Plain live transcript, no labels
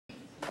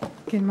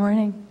Good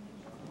morning.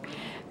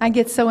 I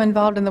get so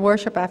involved in the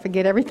worship, I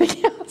forget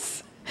everything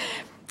else.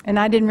 And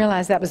I didn't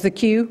realize that was the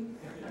cue.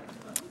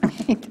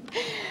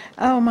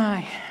 Oh,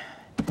 my.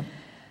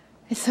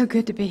 It's so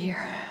good to be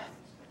here.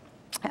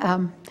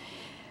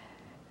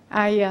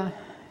 I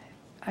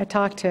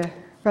talked to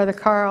Brother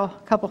Carl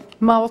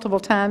multiple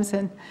times,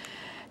 and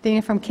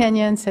Dina from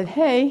Kenya, and said,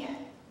 hey,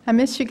 I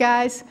miss you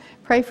guys.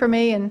 Pray for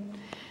me. And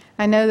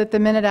I know that the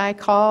minute I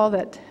call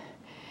that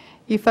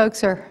you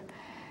folks are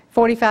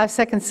 45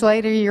 seconds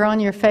later, you're on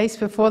your face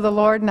before the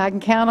Lord, and I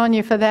can count on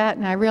you for that,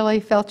 and I really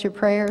felt your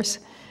prayers.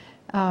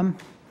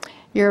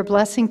 You're a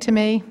blessing to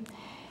me.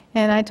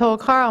 And I told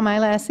Carl my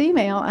last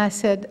email, I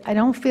said, I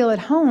don't feel at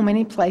home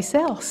anyplace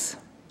else.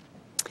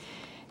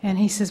 And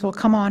he says, well,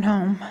 come on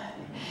home.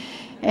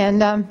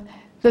 And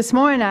this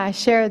morning I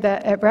shared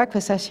that at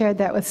breakfast, I shared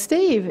that with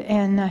Steve,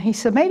 and he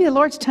said, maybe the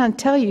Lord's trying to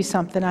tell you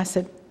something. I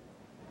said,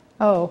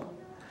 oh.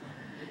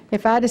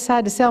 If I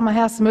decide to sell my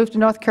house and move to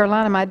North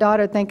Carolina, my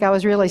daughter would think I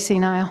was really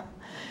senile.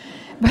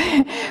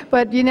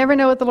 But you never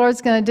know what the Lord's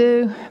going to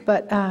do.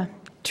 But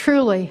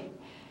truly,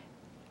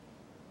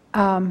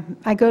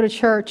 I go to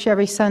church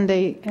every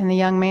Sunday, and the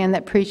young man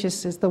that preaches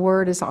says the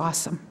Word is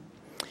awesome.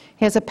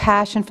 He has a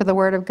passion for the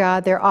Word of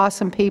God. They're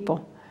awesome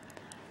people.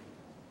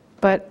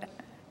 But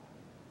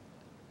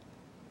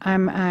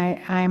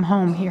I'm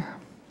home here.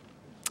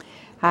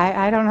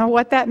 I don't know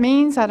what that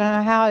means. I don't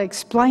know how to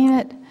explain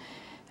it.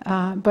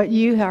 But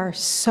you are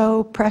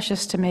so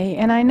precious to me.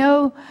 And I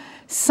know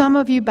some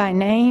of you by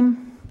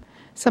name,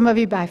 some of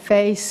you by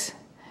face.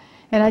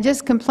 And I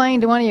just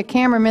complained to one of your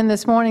cameramen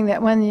this morning that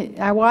when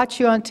I watch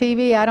you on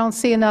TV, I don't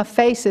see enough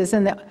faces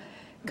in the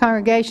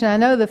congregation. I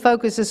know the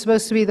focus is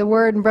supposed to be the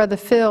Word and Brother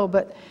Phil,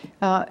 but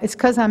it's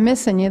because I'm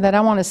missing you that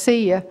I want to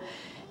see you.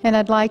 And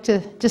I'd like to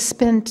just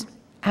spend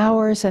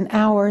hours and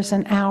hours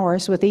and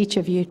hours with each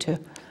of you to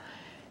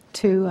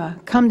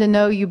come to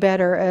know you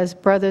better as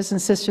brothers and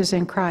sisters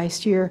in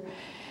Christ. Maybe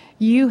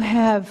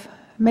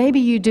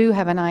you do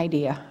have an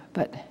idea,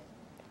 but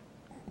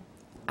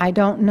I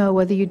don't know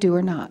whether you do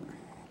or not.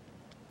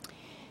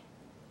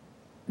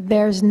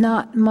 There are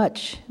not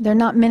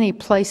many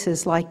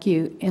places like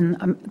you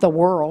in the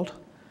world,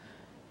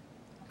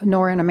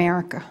 nor in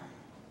America.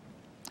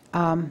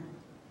 And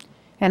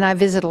I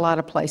visit a lot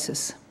of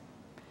places.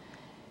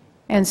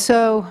 And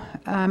so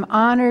I'm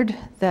honored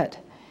that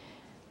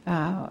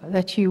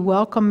you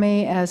welcome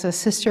me as a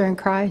sister in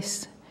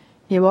Christ.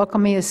 You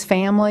welcome me as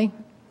family.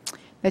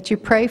 That you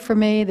pray for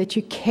me, that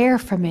you care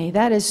for me.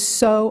 That is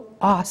so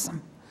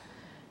awesome.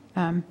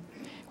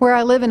 Where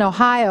I live in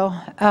Ohio,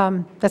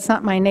 that's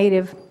not my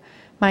native.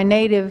 My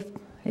native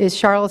is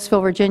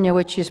Charlottesville, Virginia,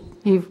 which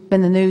you've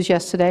been in the news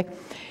yesterday.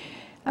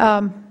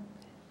 When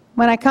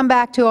I come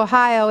back to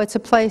Ohio, it's a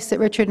place that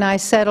Richard and I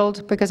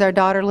settled because our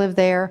daughter lived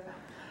there.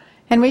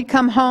 And we'd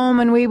come home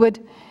and we would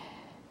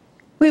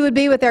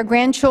be with our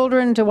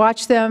grandchildren to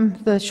watch them,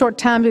 the short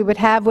times we would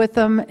have with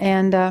them,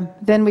 and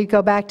then we'd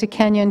go back to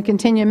Kenya and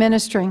continue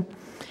ministering.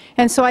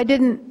 And so I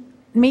didn't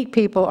meet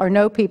people or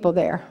know people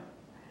there.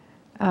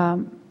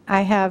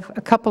 I have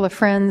a couple of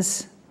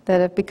friends that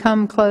have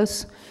become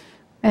close,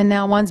 and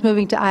now one's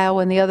moving to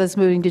Iowa and the other's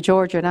moving to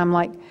Georgia, and I'm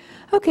like,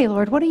 okay,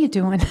 Lord, what are you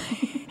doing?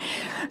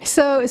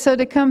 So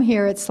to come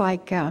here, it's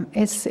like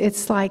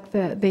it's like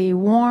the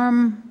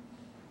warm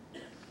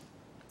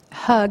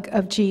hug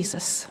of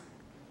Jesus.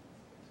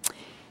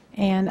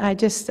 And I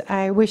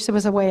wish there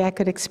was a way I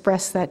could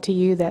express that to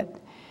you that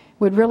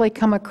would really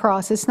come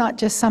across. It's not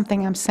just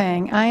something I'm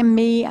saying. I'm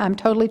me. I'm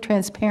totally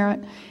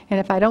transparent. And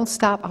if I don't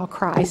stop, I'll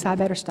cry. So I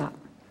better stop.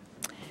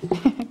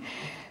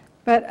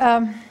 But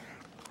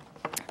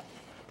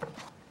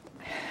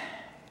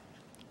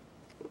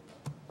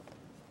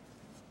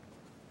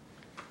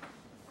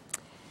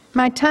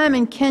my time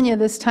in Kenya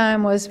this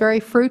time was very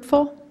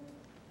fruitful.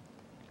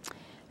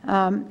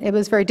 It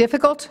was very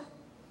difficult,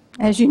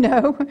 as you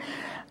know.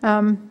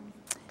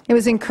 It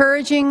was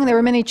encouraging. There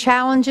were many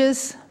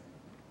challenges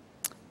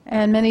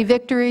and many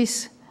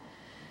victories.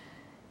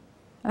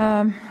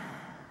 As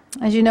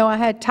you know, I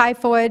had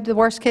typhoid, the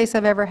worst case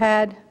I've ever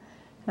had.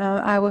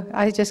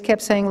 I just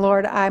kept saying,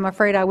 Lord, I'm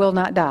afraid I will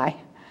not die.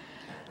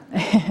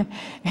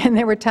 And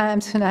there were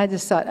times when I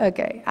just thought,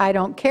 okay, I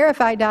don't care if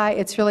I die.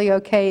 It's really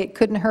okay. It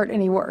couldn't hurt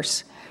any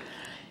worse.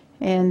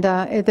 And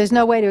there's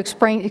no way to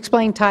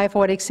explain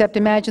typhoid except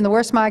imagine the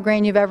worst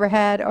migraine you've ever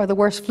had or the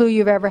worst flu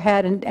you've ever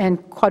had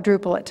and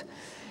quadruple it.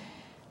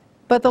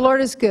 But the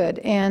Lord is good,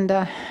 and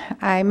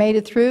I made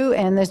it through,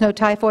 and there's no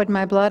typhoid in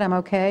my blood. I'm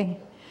okay.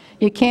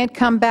 You can't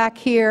come back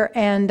here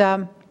and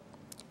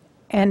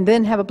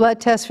then have a blood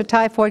test for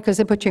typhoid because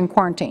they put you in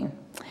quarantine.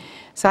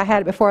 So I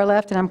had it before I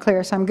left, and I'm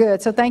clear, so I'm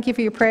good. So thank you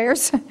for your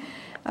prayers.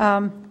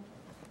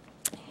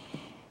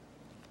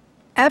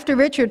 After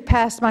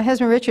my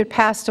husband Richard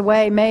passed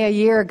away May a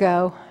year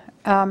ago,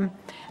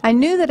 I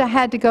knew that I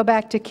had to go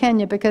back to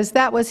Kenya because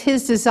that was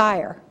his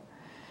desire.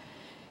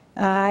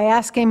 I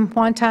asked him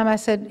one time, I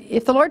said,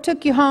 if the Lord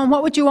took you home,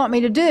 what would you want me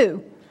to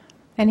do?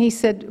 And he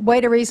said,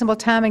 wait a reasonable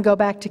time and go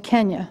back to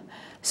Kenya.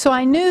 So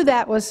I knew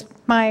that was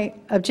my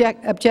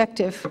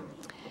objective.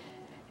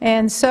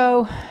 And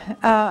so,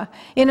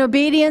 in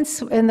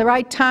obedience, in the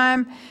right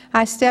time,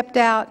 I stepped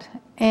out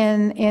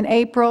in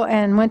April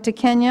and went to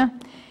Kenya.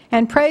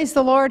 And praise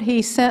the Lord,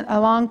 He sent a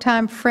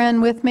longtime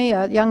friend with me,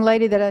 a young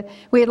lady that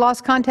we had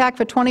lost contact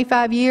for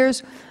 25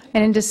 years.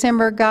 And in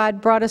December,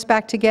 God brought us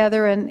back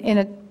together. And in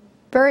a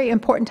very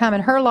important time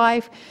in her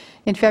life,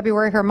 in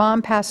February, her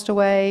mom passed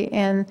away,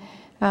 and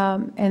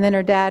then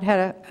her dad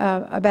had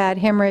a bad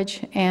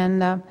hemorrhage,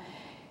 and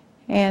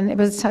it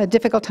was a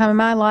difficult time in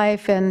my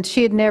life, and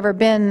she had never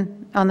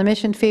been on the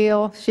mission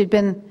field. She'd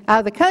been out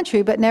of the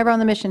country, but never on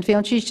the mission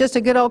field. She's just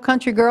a good old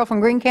country girl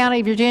from Greene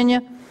County,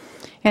 Virginia.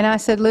 And I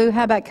said, Lou,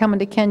 how about coming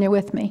to Kenya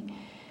with me?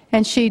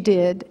 And she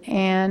did,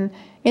 and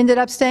ended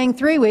up staying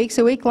 3 weeks,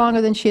 a week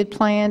longer than she had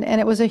planned, and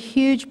it was a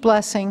huge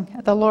blessing.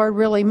 The Lord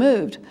really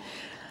moved.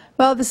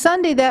 Well, the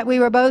Sunday that we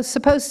were both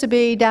supposed to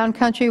be down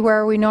country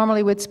where we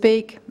normally would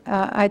speak,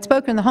 I had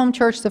spoken in the home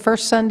church the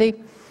first Sunday.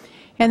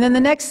 And then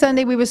the next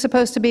Sunday, we were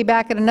supposed to be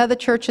back at another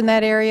church in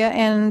that area,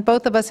 and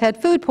both of us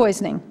had food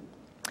poisoning.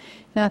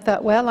 And I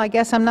thought, well, I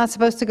guess I'm not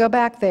supposed to go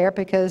back there,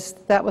 because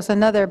that was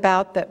another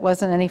bout that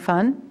wasn't any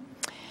fun.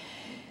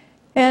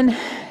 And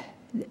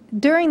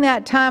during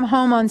that time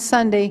home on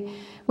Sunday,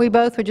 we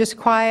both were just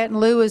quiet, and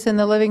Lou was in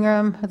the living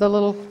room, the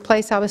little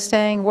place I was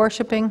staying,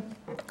 worshiping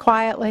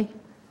quietly.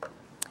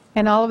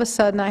 And all of a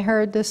sudden, I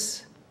heard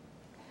this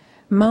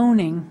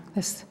moaning,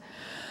 this,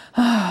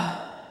 I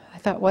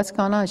thought, what's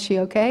going on? Is she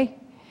okay?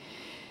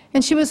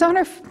 And she was on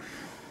her,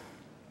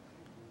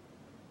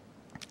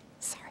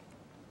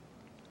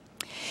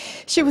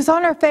 she was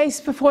on her face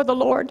before the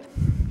Lord.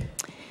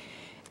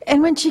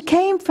 And when she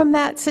came from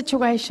that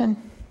situation,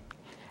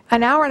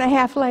 an hour and a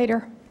half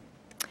later,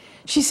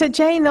 she said,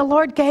 Jane, the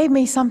Lord gave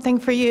me something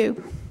for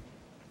you.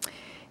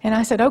 And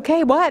I said,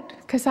 okay, what?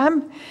 Because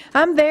I'm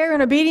there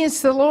in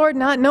obedience to the Lord,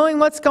 not knowing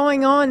what's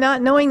going on,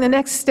 not knowing the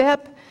next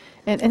step,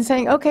 and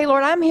saying, okay,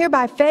 Lord, I'm here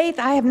by faith.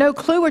 I have no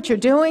clue what you're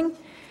doing.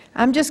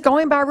 I'm just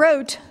going by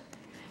rote.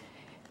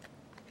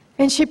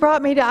 And she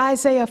brought me to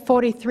Isaiah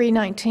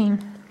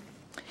 43:19.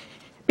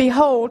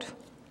 Behold,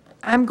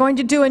 I'm going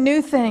to do a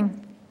new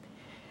thing.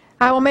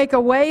 I will make a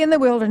way in the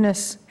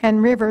wilderness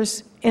and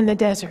rivers in the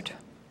desert.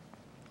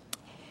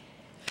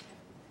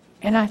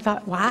 And I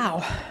thought,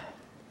 wow.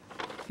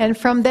 And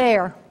from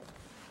there,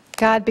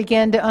 God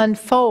began to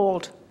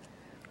unfold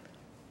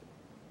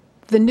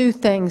the new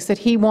things that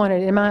He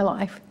wanted in my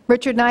life.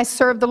 Richard and I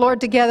served the Lord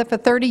together for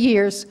 30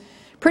 years,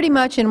 pretty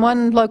much in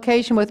one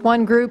location with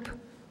one group,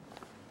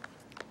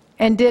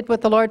 and did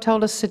what the Lord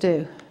told us to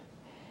do.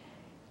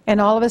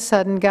 And all of a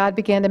sudden, God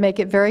began to make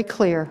it very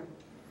clear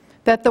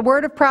that the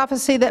word of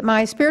prophecy that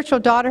my spiritual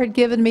daughter had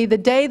given me the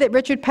day that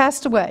Richard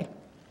passed away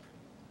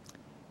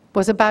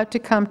was about to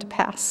come to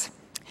pass.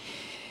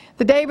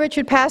 The day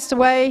Richard passed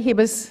away, he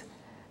was,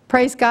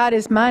 praise God,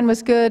 his mind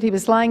was good. He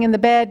was lying in the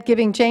bed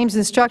giving James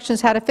instructions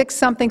how to fix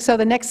something so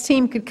the next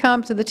team could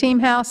come to the team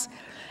house.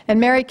 And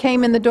Mary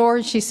came in the door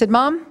and she said,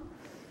 Mom,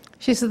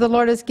 she said, the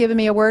Lord has given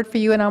me a word for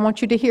you and I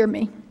want you to hear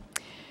me.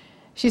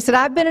 She said,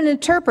 I've been an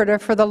interpreter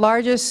for the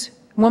largest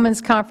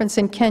women's conference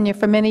in Kenya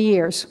for many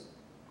years.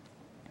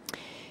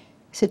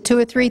 She said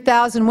 2,000 or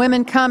 3,000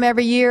 women come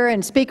every year,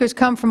 and speakers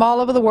come from all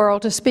over the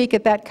world to speak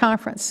at that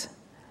conference.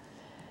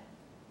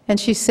 And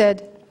she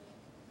said,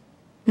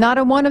 not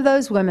a one of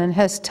those women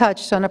has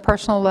touched on a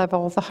personal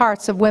level the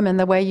hearts of women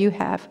the way you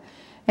have.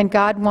 And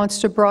God wants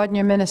to broaden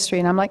your ministry.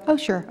 And I'm like, oh,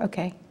 sure,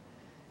 okay.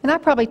 And I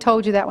probably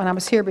told you that when I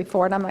was here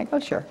before, and I'm like, oh,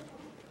 sure.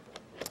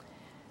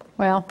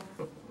 Well,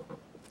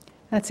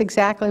 that's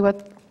exactly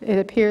what it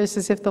appears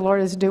as if the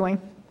Lord is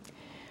doing.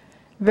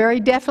 Very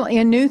definitely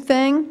a new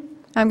thing.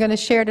 I'm going to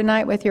share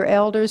tonight with your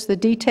elders the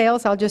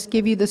details. I'll just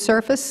give you the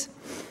surface.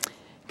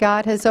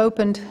 God has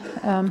opened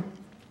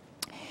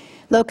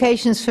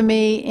locations for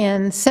me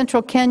in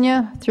central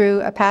Kenya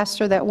through a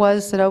pastor that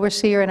was an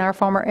overseer in our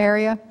former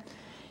area.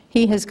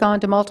 He has gone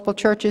to multiple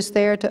churches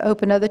there to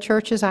open other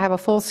churches. I have a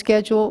full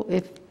schedule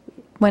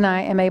when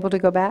I am able to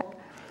go back.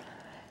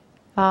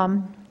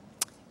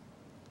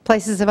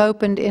 Places have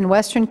opened in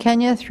western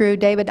Kenya through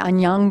David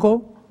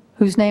Anyango,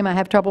 whose name I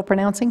have trouble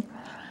pronouncing.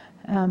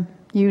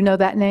 You know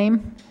that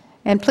name.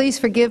 And please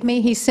forgive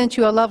me, he sent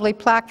you a lovely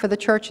plaque for the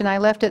church and I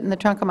left it in the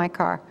trunk of my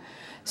car.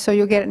 So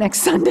you'll get it next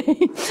Sunday.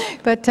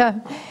 But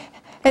at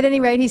any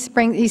rate, he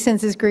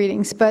sends his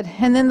greetings.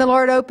 And then the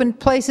Lord opened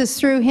places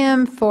through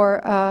him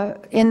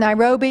in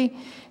Nairobi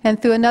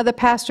and through another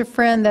pastor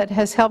friend that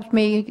has helped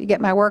me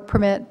get my work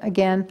permit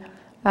again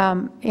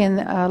in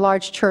a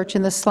large church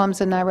in the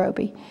slums of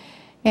Nairobi.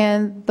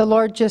 And the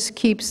Lord just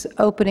keeps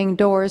opening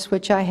doors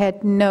which I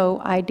had no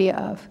idea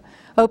of.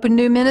 Open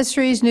new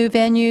ministries, new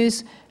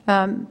venues,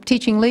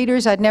 teaching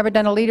leaders. I'd never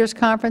done a leaders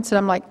conference, and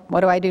I'm like,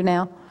 what do I do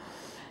now?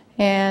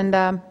 And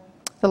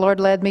the Lord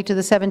led me to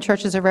the 7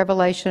 churches of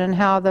Revelation and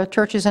how the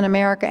churches in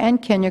America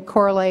and Kenya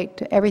correlate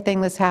to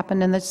everything that's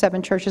happened in the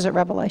 7 churches at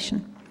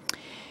Revelation.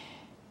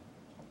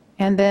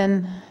 And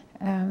then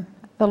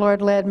the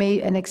Lord led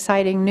me an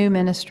exciting new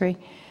ministry,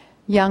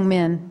 Young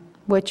Men,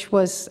 which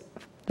was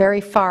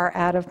very far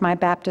out of my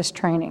Baptist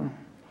training.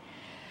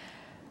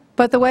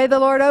 But the way the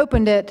Lord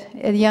opened it,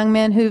 the young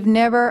men who've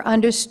never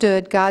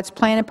understood God's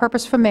plan and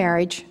purpose for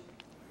marriage,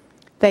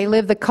 they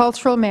live the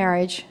cultural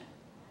marriage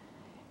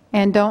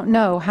and don't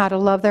know how to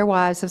love their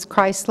wives as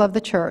Christ loved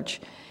the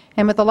church.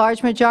 And with the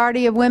large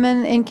majority of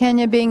women in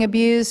Kenya being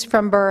abused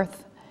from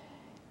birth,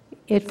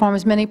 it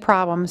forms many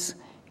problems.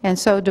 And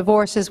so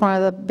divorce is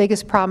one of the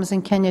biggest problems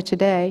in Kenya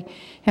today.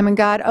 And when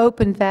God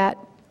opened that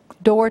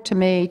door to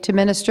me to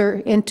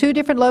minister in 2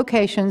 different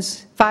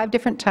locations, 5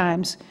 different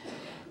times,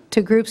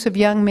 to groups of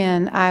young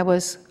men, I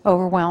was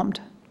overwhelmed.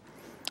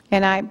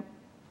 And I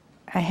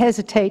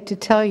hesitate to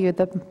tell you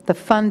the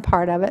fun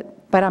part of it,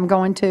 but I'm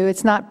going to.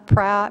 It's not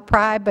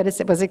pride, but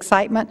it was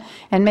excitement.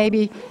 And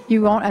maybe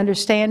you won't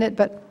understand it,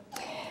 but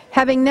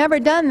having never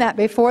done that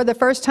before, the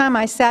first time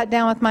I sat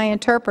down with my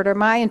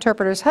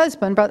interpreter's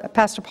husband,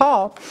 Pastor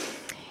Paul,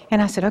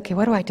 and I said, okay,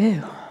 what do I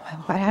do?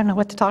 I don't know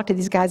what to talk to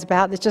these guys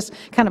about. It's just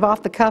kind of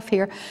off the cuff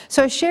here.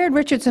 So I shared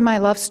Richard's and my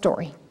love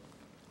story.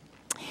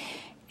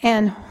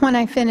 And when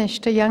I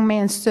finished, a young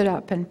man stood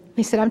up and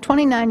he said, I'm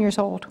 29 years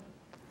old.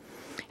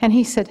 And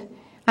he said,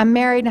 I'm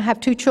married and I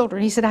have 2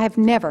 children. He said, I have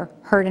never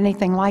heard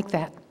anything like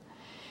that.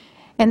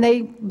 And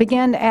they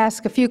began to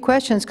ask a few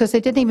questions because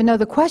they didn't even know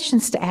the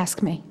questions to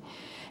ask me.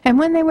 And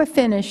when they were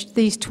finished,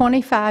 these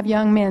 25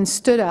 young men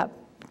stood up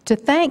to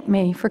thank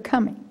me for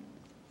coming.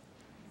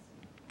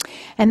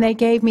 And they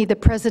gave me the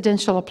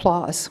presidential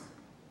applause,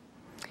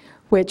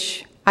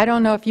 which I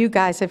don't know if you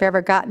guys have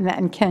ever gotten that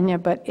in Kenya,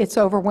 but it's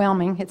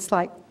overwhelming. It's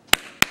like,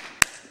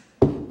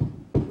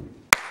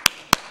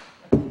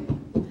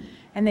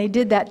 and they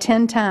did that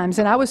 10 times.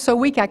 And I was so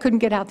weak I couldn't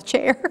get out the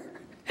chair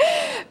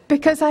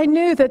because I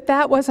knew that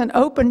that was an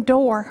open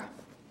door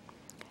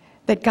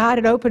that God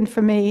had opened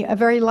for me, a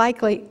very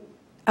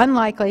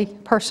unlikely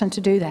person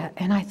to do that.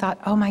 And I thought,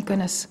 oh my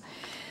goodness.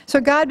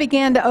 So God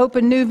began to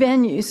open new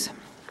venues.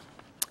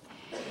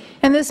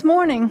 And this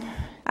morning,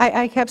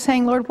 I kept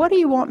saying, Lord, what do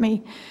you want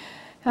me?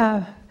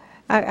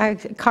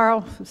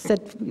 Carl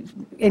said,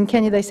 in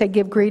Kenya they say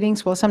give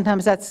greetings. Well,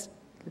 sometimes that's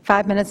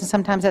 5 minutes and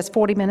sometimes that's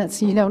 40 minutes.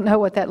 You don't know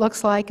what that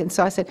looks like. And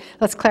so I said,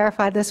 let's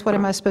clarify this. What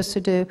am I supposed to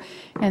do?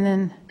 And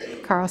then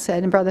Carl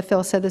said, and Brother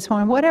Phil said this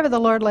morning, whatever the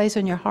Lord lays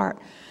on your heart.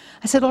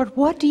 I said, Lord,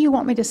 what do you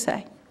want me to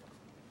say?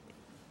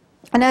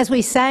 And as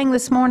we sang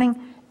this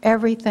morning,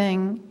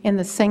 everything in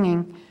the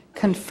singing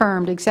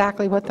confirmed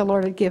exactly what the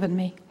Lord had given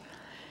me.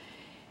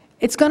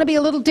 It's going to be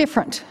a little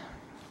different,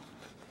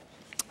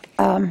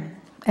 and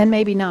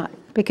maybe not,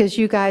 because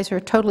you guys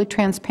are totally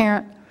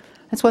transparent.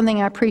 That's one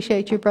thing I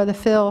appreciate you, Brother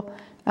Phil.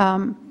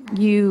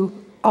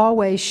 You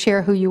always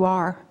share who you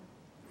are.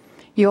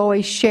 You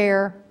always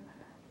share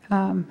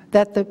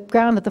that the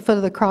ground at the foot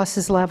of the cross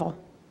is level.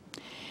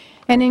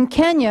 And in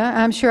Kenya,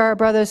 I'm sure our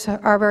brothers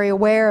are very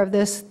aware of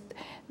this,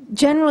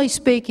 generally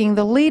speaking,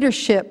 the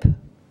leadership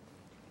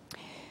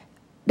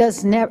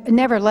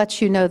never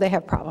lets you know they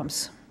have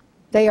problems.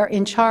 They are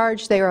in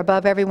charge. They are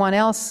above everyone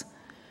else.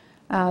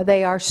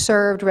 They are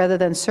served rather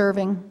than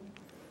serving.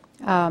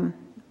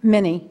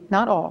 Many,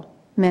 not all,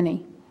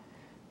 many.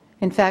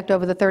 In fact,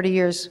 over the 30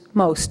 years,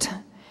 most.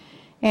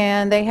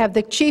 And they have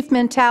the chief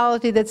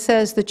mentality that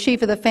says the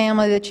chief of the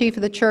family, the chief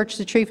of the church,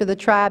 the chief of the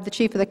tribe, the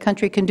chief of the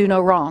country can do no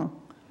wrong.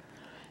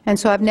 And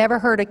so I've never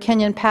heard a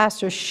Kenyan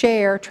pastor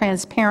share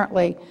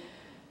transparently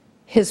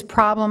his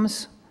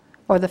problems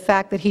or the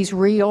fact that he's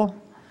real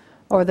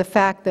or the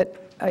fact that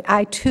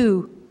I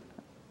too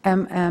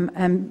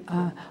am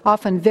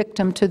often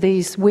victim to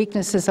these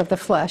weaknesses of the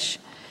flesh.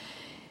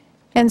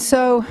 And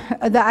so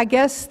I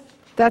guess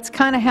that's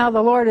kind of how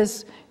the Lord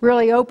has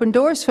really opened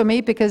doors for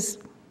me because,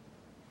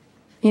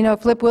 you know,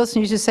 Flip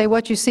Wilson used to say,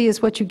 what you see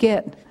is what you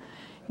get.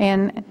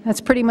 And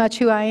that's pretty much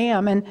who I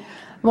am. And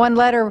one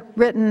letter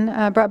written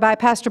by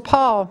Pastor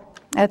Paul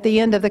at the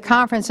end of the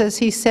conferences,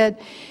 he said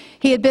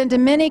he had been to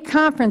many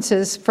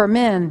conferences for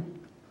men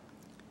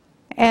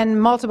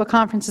and multiple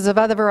conferences of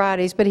other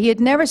varieties, but he had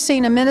never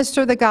seen a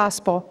minister of the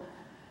gospel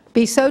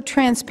be so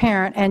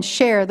transparent and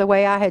share the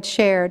way I had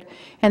shared.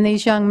 And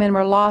these young men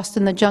were lost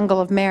in the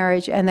jungle of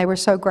marriage, and they were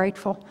so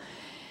grateful.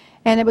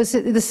 And it was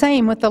the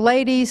same with the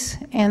ladies,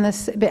 and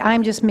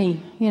I'm just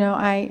me. You know,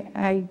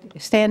 I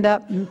stand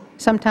up and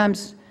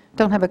sometimes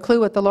don't have a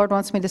clue what the Lord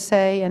wants me to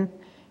say, and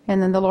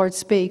then the Lord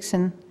speaks.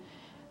 And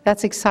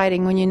that's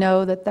exciting when you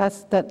know that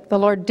the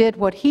Lord did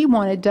what He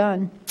wanted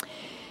done.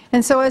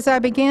 And so as I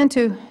began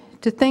to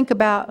think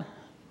about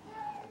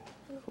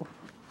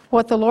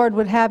what the Lord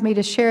would have me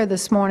to share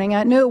this morning,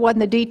 I knew it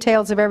wasn't the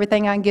details of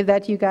everything. I can give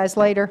that to you guys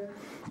later.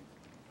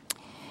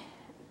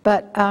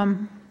 But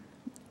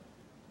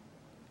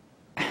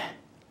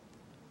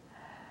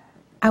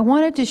I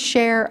wanted to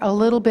share a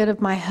little bit of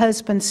my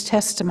husband's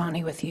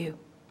testimony with you.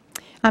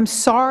 I'm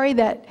sorry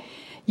that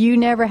you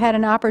never had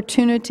an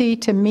opportunity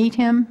to meet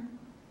him.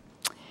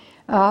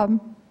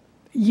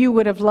 You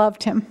would have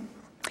loved him.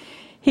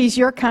 He's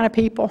your kind of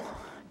people.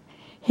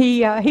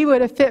 He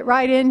would have fit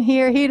right in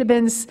here. He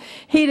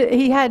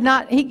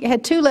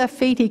had 2 left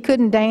feet. He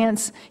couldn't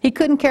dance. He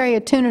couldn't carry a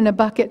tune in a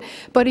bucket,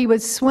 but he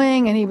would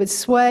swing and he would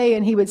sway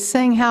and he would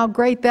sing "How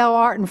Great Thou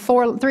Art" in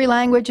 3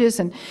 languages,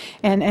 and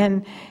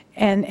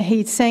And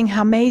he'd sing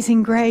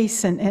Amazing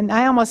Grace, and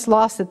I almost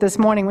lost it this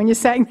morning when you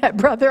sang that,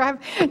 brother.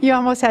 You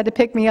almost had to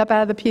pick me up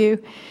out of the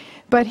pew.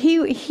 But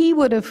he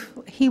would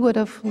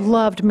have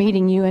loved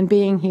meeting you and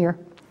being here.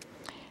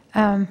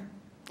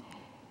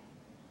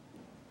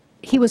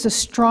 He was a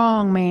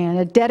strong man,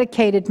 a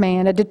dedicated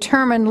man, a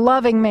determined,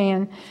 loving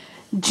man,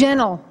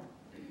 gentle,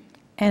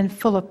 and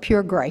full of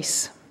pure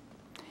grace.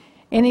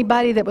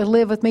 Anybody that would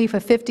live with me for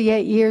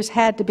 58 years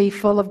had to be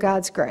full of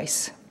God's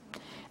grace.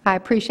 I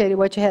appreciated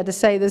what you had to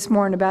say this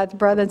morning about the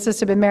brother and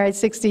sister been married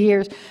 60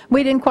 years.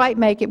 We didn't quite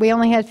make it. We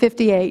only had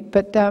 58,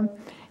 but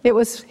it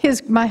was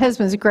my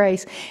husband's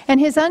grace and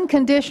his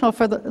unconditional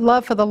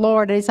love for the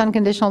Lord and his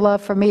unconditional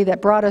love for me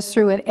that brought us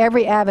through in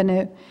every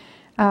avenue.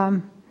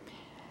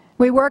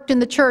 We worked in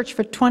the church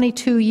for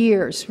 22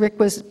 years. Rick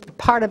was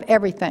part of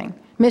everything.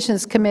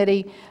 Missions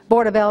committee,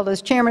 board of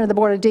elders, chairman of the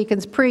board of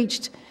deacons,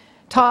 preached,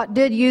 taught,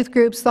 did youth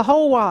groups, the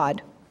whole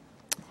wad.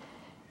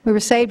 We were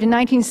saved in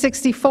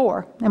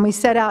 1964, and we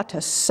set out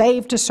to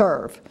save to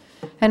serve.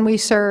 And we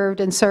served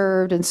and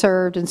served and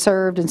served and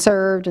served and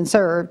served and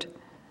served.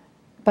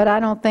 But I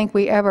don't think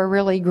we ever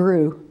really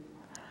grew.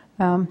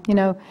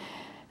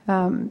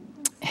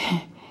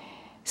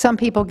 Some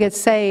people get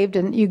saved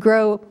and you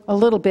grow a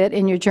little bit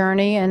in your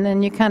journey, and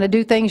then you kind of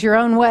do things your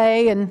own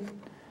way, and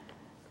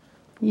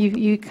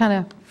you kind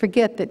of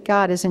forget that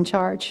God is in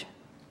charge.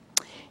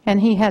 And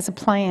He has a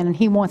plan, and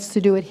He wants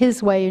to do it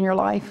His way in your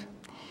life.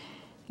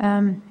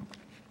 My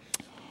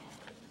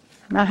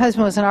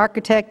husband was an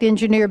architect,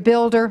 engineer,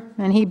 builder,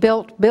 and he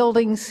built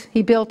buildings.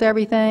 He built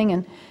everything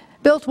and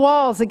built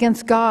walls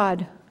against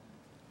God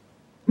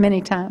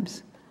many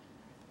times,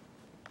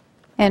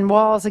 and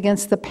walls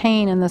against the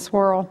pain in this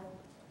world.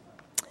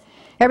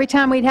 Every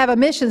time we'd have a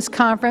missions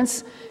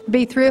conference, it'd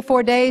be 3 or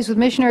 4 days with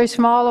missionaries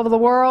from all over the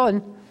world,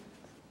 and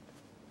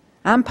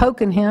I'm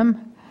poking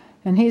him,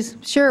 and he's,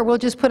 sure, we'll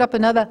just put up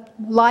another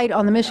light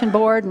on the mission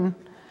board and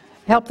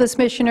help this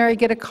missionary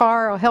get a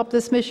car, or help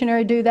this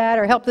missionary do that,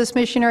 or help this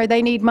missionary,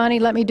 they need money,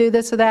 let me do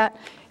this or that.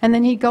 And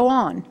then he'd go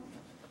on.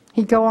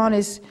 He'd go on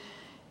his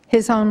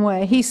own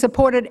way. He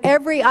supported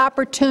every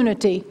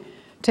opportunity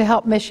to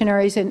help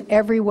missionaries in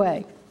every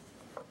way.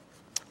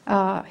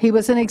 He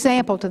was an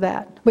example to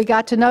that. We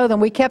got to know them.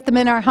 We kept them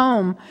in our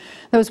home.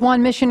 There was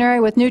one missionary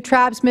with New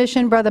Tribes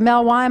Mission, Brother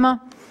Mel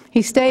Wyma.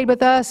 He stayed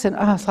with us, and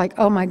I was like,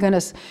 oh my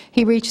goodness.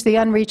 He reached the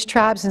unreached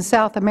tribes in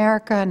South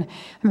America,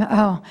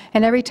 and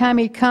every time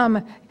he'd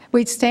come,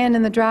 we'd stand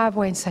in the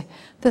driveway and say,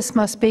 this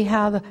must be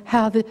how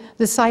the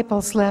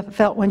disciples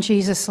felt when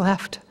Jesus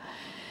left.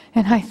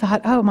 And I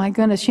thought, oh my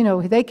goodness,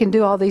 they can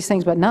do all these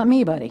things, but not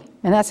me, buddy.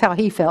 And that's how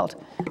he felt.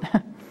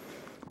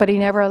 But he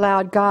never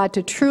allowed God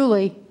to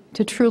truly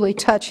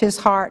touch his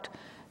heart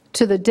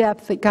to the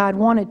depth that God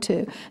wanted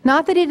to.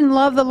 Not that he didn't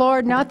love the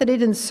Lord, not that he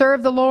didn't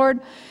serve the Lord.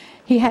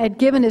 He had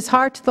given his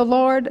heart to the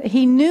Lord.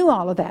 He knew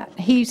all of that.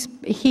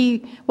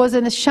 He was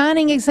a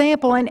shining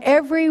example in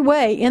every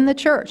way in the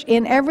church,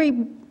 in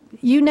every,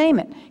 you name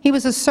it. He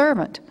was a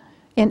servant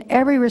in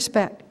every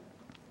respect.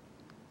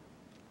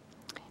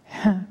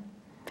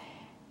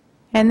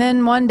 And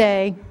then one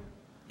day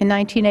in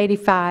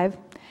 1985,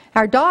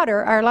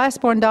 our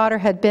last-born daughter,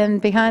 had been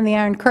behind the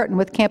Iron Curtain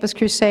with Campus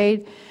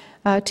Crusade,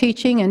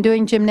 teaching and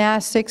doing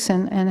gymnastics,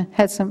 and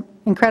had some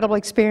incredible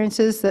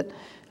experiences that,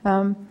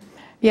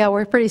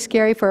 were pretty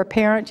scary for a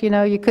parent.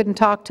 You couldn't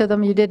talk to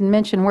them. You didn't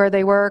mention where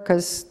they were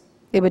because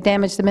it would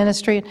damage the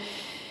ministry.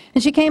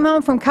 And she came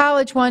home from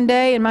college one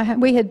day,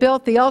 and we had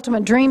built the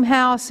ultimate dream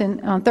house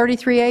on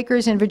 33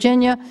 acres in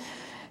Virginia,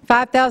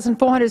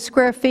 5,400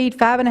 square feet,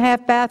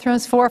 5.5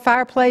 bathrooms, 4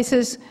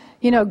 fireplaces.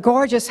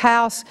 Gorgeous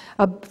house,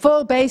 a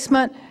full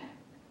basement,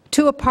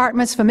 2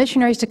 apartments for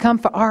missionaries to come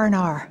for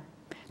R&R.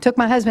 Took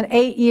my husband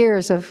 8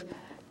 years of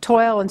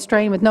toil and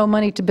strain with no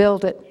money to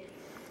build it.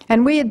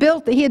 And he had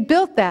built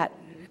that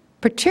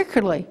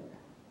particularly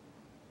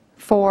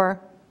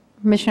for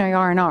missionary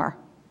R&R.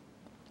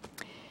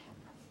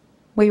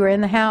 We were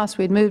in the house,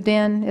 we'd moved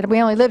in. We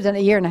only lived in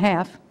 1.5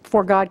 years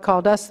before God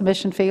called us the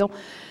mission field.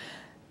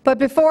 But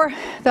before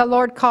the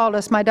Lord called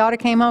us, my daughter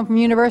came home from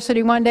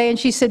university one day and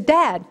she said,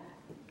 Dad,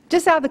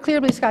 just out of the clear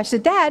blue sky, she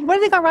said, Dad, what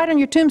are they going to write on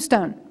your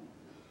tombstone?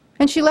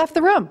 And she left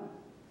the room.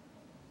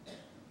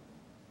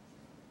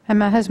 And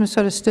my husband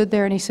sort of stood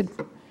there and he said,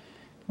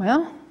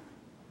 well,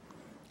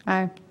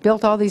 I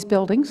built all these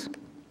buildings.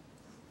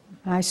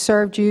 I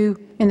served you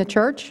in the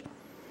church.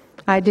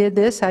 I did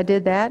this, I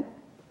did that.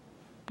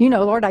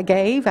 Lord, I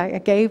gave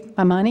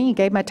my money, I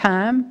gave my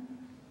time.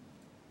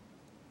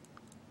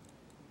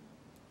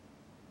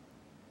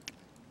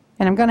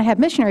 And I'm going to have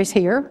missionaries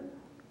here.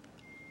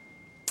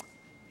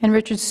 And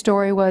Richard's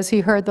story was he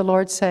heard the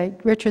Lord say,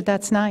 Richard,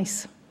 that's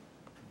nice,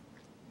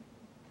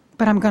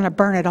 but I'm going to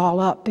burn it all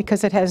up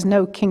because it has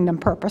no kingdom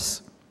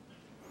purpose.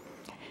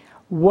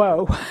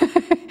 Whoa.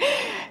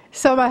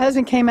 So my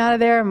husband came out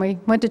of there and we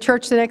went to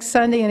church the next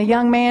Sunday, and a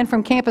young man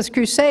from Campus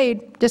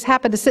Crusade just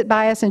happened to sit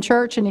by us in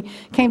church, and he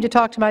came to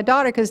talk to my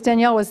daughter because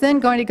Danielle was then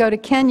going to go to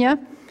Kenya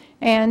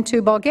and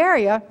to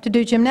Bulgaria to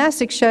do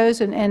gymnastics shows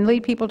and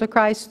lead people to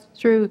Christ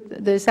through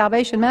the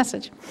salvation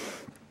message.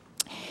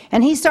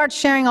 And he starts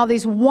sharing all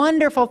these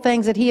wonderful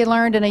things that he had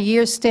learned in a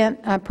year's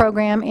stint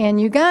program in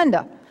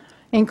Uganda,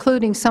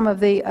 including some of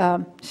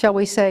the, shall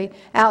we say,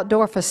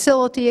 outdoor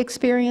facility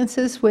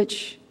experiences,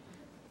 which,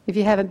 if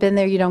you haven't been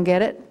there, you don't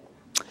get it.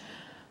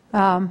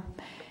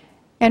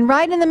 And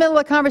right in the middle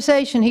of the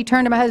conversation, he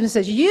turned to my husband and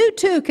says, "You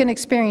too can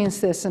experience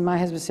this." And my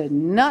husband said,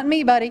 "Not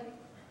me, buddy.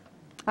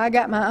 I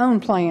got my own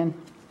plan."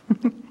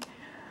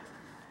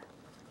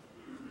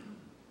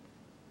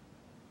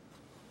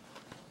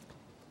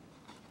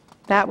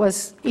 That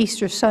was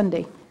Easter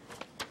Sunday.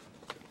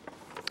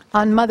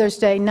 On Mother's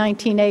Day,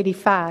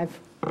 1985,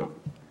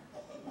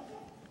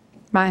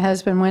 my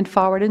husband went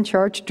forward in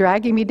church,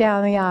 dragging me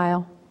down the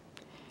aisle,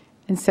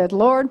 and said,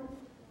 "Lord,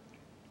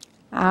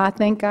 I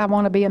think I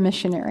want to be a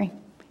missionary."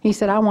 He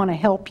said, "I want to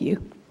help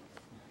you."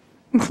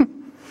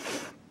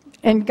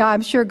 And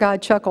I'm sure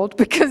God chuckled,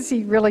 because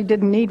he really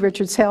didn't need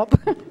Richard's help.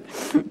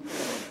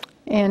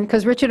 And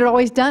because Richard had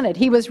always done it.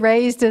 He was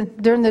raised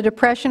during the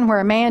Depression, where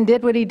a man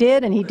did what he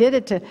did, and he did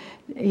it to,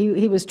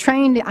 he was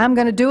trained, I'm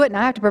going to do it, and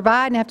I have to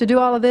provide, and I have to do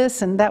all of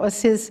this, and that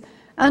was his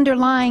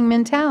underlying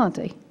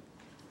mentality.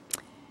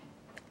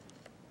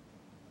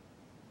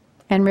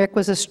 And Rick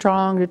was a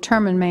strong,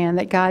 determined man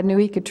that God knew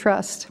he could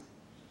trust.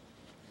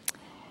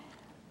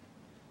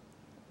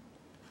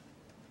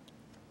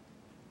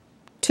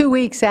 Two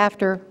weeks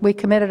after we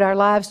committed our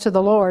lives to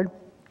the Lord,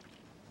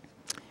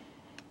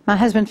 my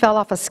husband fell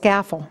off a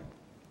scaffold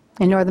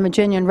in Northern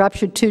Virginia and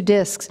ruptured 2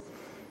 discs.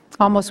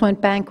 Almost went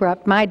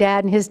bankrupt. My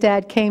dad and his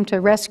dad came to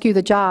rescue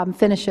the job and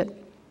finish it.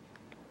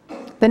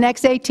 The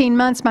next 18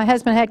 months, my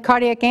husband had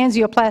cardiac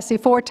angioplasty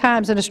 4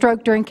 times and a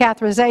stroke during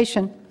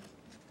catheterization.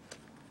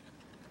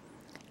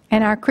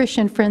 And our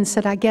Christian friends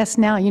said, "I guess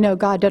now you know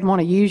God doesn't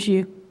want to use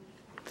you."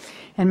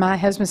 And my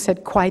husband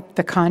said, "Quite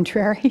the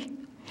contrary.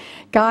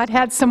 God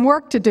had some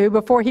work to do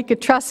before he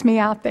could trust me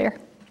out there."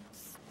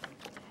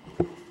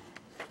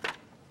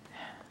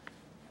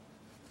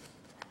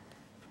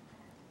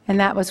 And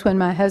that was when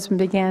my husband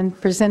began to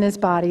present his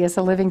body as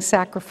a living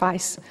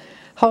sacrifice,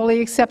 wholly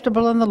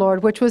acceptable in the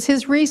Lord, which was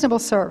his reasonable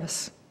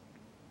service.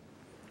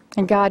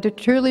 And God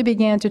truly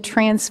began to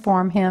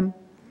transform him,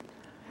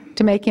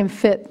 to make him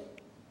fit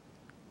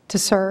to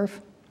serve.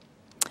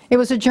 It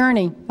was a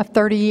journey of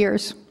 30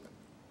 years.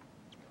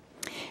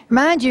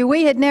 Mind you,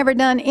 we had never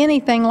done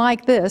anything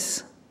like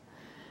this.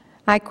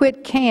 I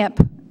quit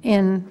camp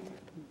in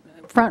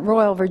Front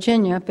Royal,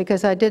 Virginia,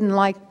 because I didn't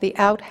like the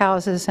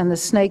outhouses and the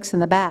snakes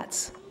and the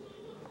bats.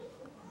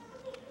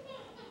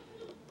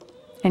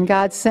 And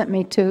God sent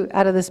me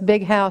out of this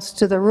big house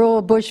to the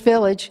rural bush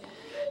village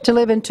to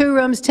live in 2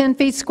 rooms, 10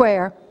 feet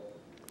square,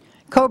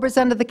 cobras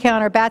under the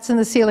counter, bats in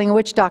the ceiling, and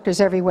witch doctors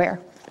everywhere.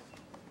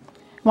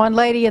 One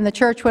lady in the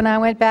church, when I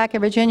went back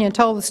in Virginia and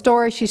told the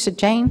story, she said,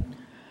 "Jane,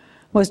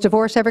 was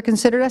divorce ever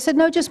considered?" I said,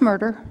 "No, just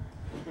murder."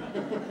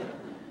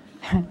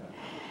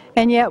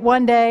 And yet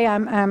one day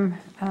I'm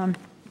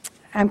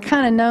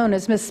kind of known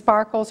as Miss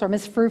Sparkles or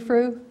Miss Frou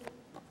Frou.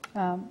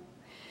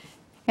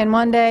 And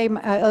one day,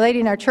 a lady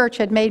in our church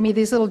had made me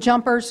these little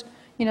jumpers,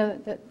 you know,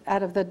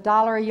 out of the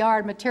 $1 a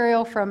yard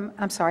material from,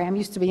 I'm sorry, I'm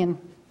used to being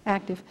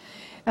active.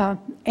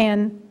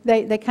 And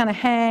they kind of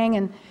hang,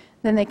 and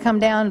then they come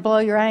down below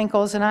your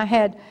ankles. And I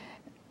had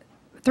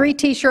 3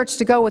 T-shirts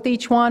to go with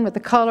each one, with the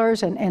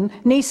colors, and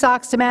knee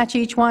socks to match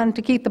each one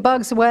to keep the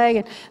bugs away,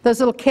 and those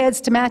little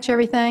kids to match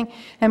everything.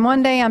 And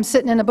one day I'm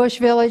sitting in a bush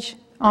village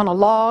on a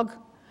log,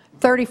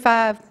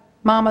 35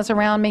 mamas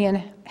around me,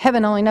 and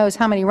heaven only knows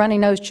how many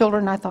runny-nosed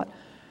children. And I thought,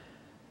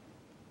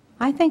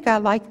 I think I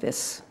like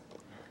this.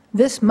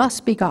 This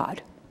must be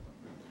God.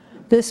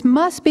 This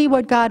must be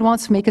what God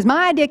wants for me, because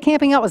my idea of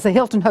camping out was the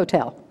Hilton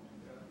Hotel.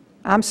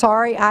 I'm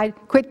sorry, I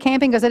quit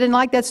camping because I didn't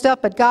like that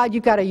stuff, but God,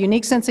 you've got a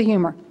unique sense of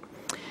humor.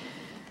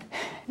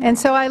 And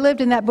so I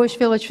lived in that bush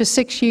village for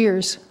 6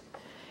 years,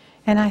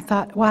 and I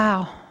thought,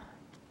 wow,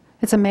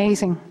 it's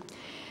amazing.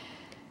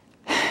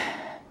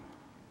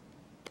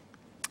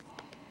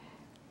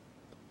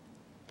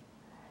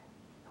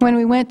 When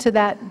we went to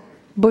that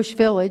bush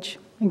village,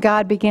 and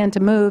God began to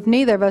move,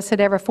 neither of us had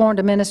ever formed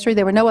a ministry.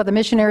 There were no other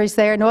missionaries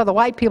there, no other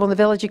white people in the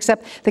village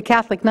except the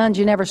Catholic nuns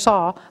you never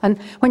saw.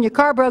 And when your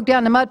car broke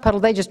down in a mud puddle,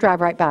 they just drive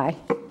right by.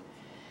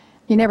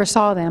 You never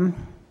saw them.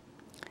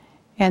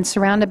 And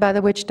surrounded by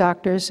the witch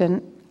doctors,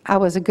 and I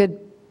was a good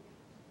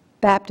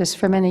Baptist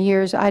for many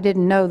years, I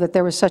didn't know that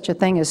there was such a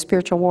thing as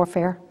spiritual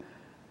warfare.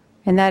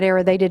 In that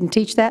era, they didn't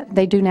teach that.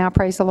 They do now,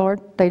 praise the Lord.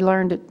 They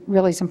learned it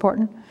really is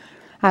important.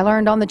 I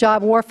learned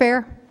on-the-job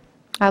warfare.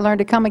 I learned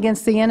to come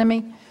against the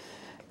enemy.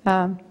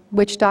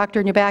 Witch doctor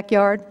in your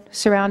backyard,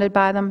 surrounded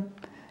by them,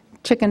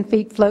 chicken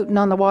feet floating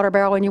on the water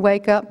barrel when you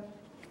wake up,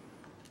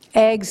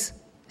 eggs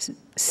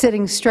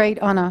sitting straight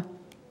on a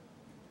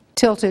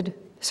tilted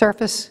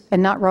surface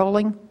and not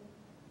rolling.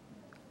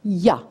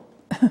 Yeah.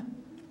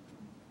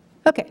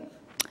 Okay.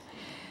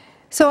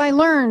 So I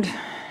learned,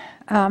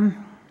 and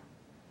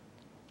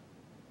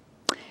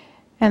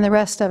the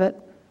rest of it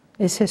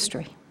is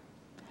history,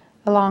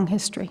 a long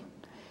history.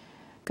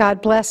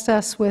 God blessed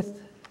us with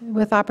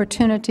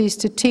opportunities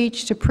to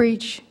teach, to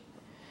preach.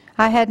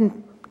 I hadn't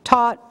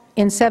taught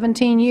in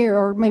 17 years,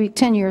 or maybe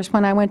 10 years,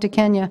 when I went to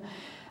Kenya.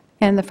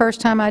 And the first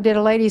time I did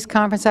a ladies'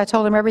 conference, I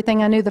told them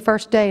everything I knew the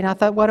first day, and I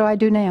thought, what do I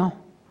do now?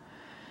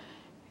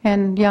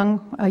 And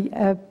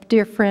a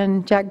dear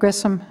friend, Jack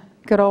Grissom,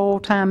 good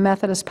old-time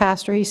Methodist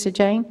pastor, he said,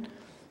 Jane,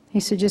 he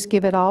said, just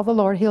give it all the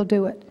Lord, He'll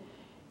do it.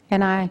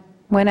 And I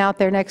went out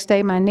there next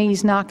day, my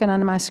knees knocking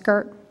under my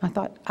skirt. I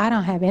thought, I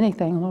don't have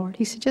anything, Lord.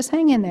 He said, just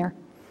hang in there.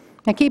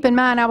 Now keep in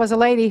mind, I was a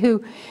lady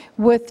who,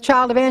 with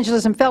Child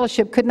Evangelism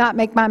Fellowship, could not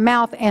make my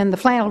mouth and the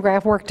flannel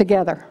graph work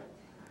together.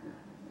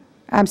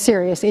 I'm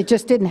serious, it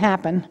just didn't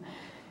happen.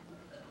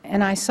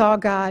 And I saw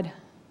God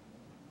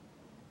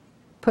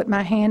put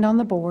my hand on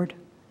the board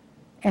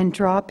and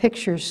draw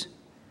pictures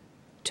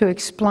to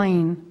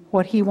explain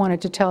what He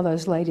wanted to tell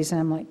those ladies.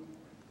 And I'm like,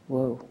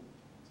 whoa.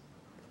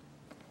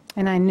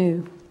 And I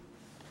knew,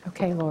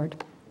 okay,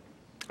 Lord,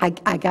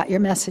 I got your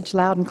message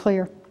loud and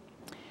clear.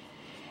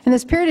 And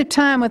this period of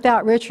time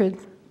without Richard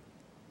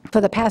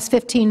for the past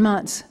 15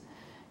 months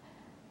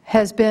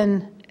has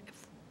been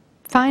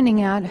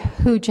finding out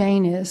who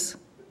Jane is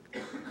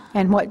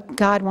and what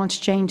God wants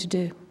Jane to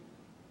do.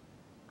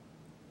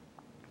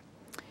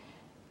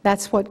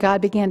 That's what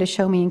God began to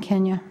show me in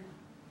Kenya.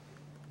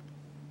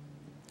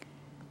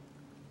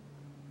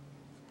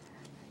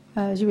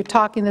 As you were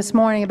talking this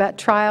morning about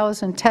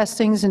trials and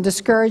testings and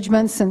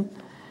discouragements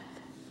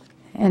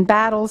and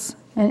battles,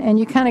 and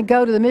you kind of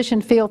go to the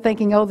mission field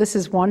thinking, oh, this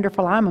is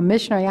wonderful, I'm a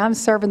missionary, I'm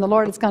serving the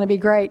Lord, it's going to be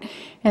great.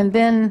 And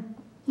then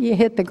you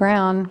hit the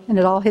ground and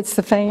it all hits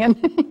the fan.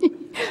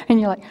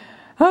 And you're like,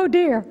 oh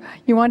dear.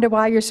 You wonder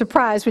why you're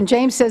surprised when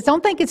James says,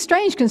 don't think it's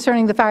strange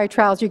concerning the fiery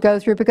trials you go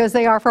through, because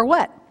they are for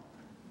what?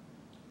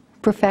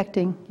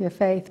 Perfecting your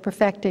faith,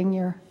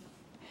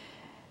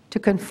 to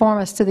conform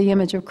us to the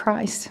image of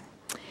Christ.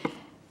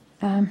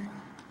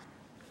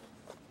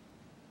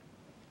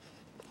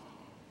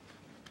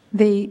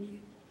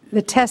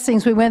 The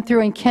testings we went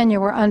through in Kenya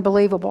were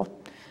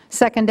unbelievable.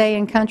 Second day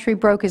in country,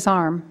 broke his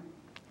arm.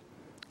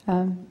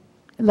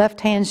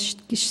 Left hand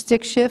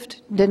stick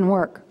shift didn't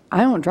work.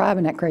 I don't drive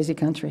in that crazy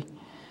country.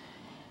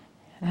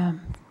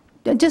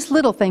 Just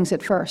little things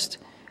at first.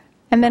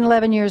 And then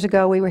 11 years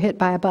ago, we were hit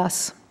by a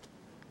bus.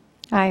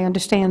 I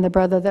understand the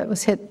brother that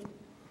was hit.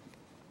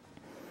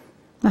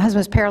 My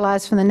husband was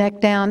paralyzed from the neck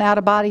down, out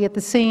of body at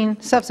the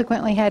scene,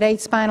 subsequently had 8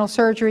 spinal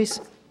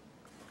surgeries.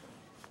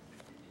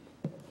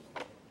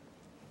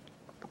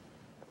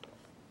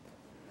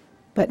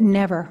 But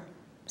never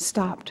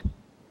stopped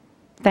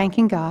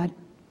thanking God,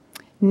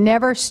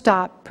 never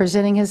stopped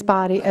presenting his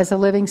body as a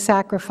living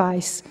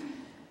sacrifice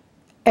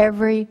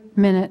every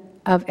minute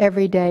of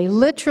every day.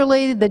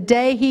 Literally, the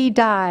day he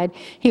died,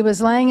 he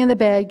was laying in the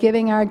bed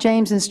giving our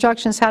James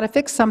instructions how to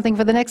fix something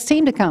for the next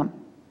team to come.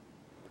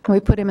 And we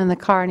put him in the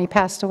car and he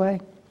passed away.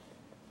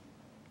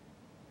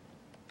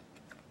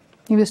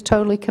 He was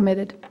totally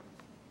committed.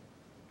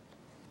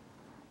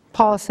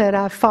 Paul said,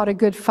 I've fought a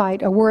good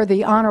fight, a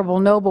worthy, honorable,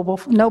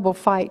 noble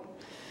fight.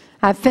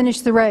 I've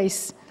finished the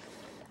race.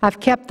 I've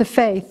kept the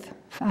faith.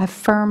 I've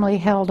firmly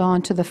held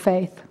on to the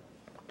faith.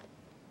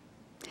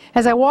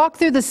 As I walk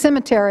through the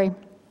cemetery,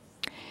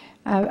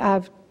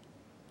 I've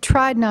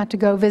tried not to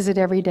go visit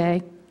every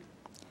day.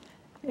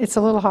 It's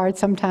a little hard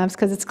sometimes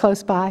because it's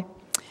close by.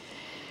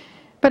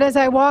 But as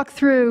I walk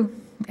through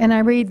and I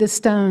read the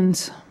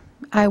stones,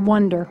 I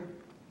wonder,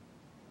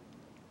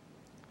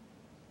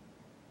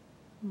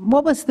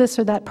 what was this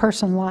or that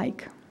person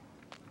like?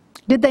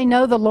 Did they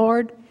know the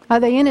Lord?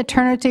 Are they in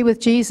eternity with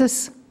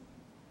Jesus?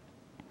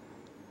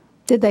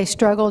 Did they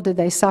struggle? Did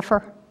they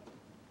suffer?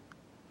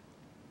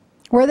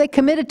 Were they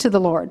committed to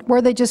the Lord?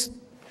 Were they just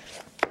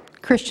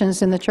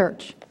Christians in the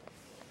church?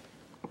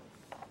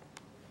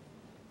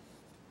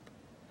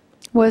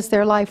 Was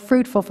their life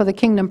fruitful for the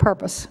kingdom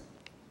purpose?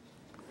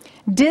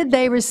 Did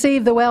they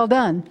receive the well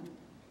done?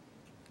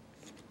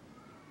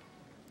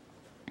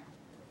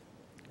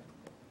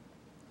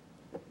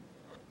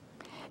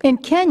 In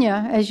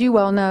Kenya, as you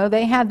well know,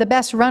 they had the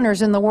best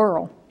runners in the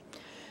world.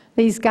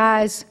 These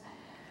guys,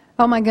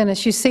 oh my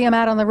goodness, you see them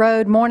out on the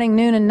road morning,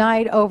 noon, and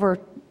night over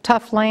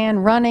tough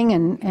land, running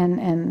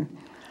and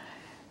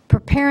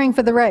preparing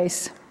for the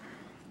race.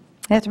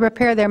 They have to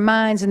prepare their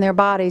minds and their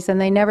bodies, and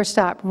they never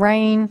stop.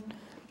 Rain,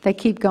 they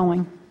keep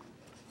going.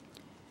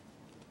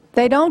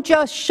 They don't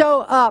just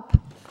show up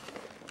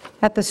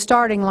at the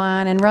starting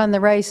line and run the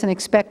race and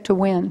expect to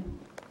win.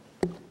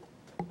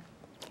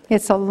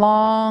 It's a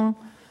long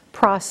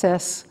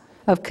process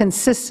of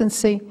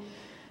consistency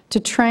to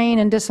train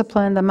and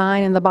discipline the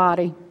mind and the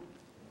body.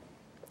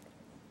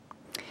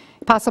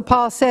 Apostle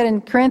Paul said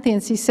in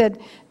Corinthians, he said,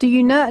 do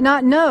you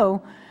not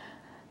know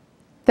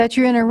that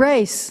you're in a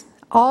race,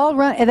 all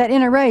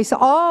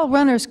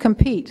runners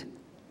compete,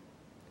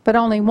 but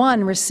only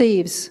one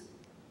receives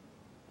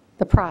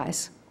the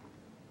prize.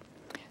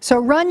 So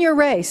run your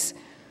race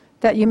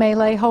that you may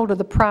lay hold of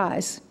the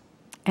prize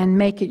and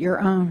make it your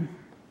own.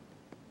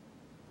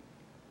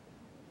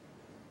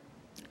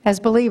 As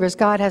believers,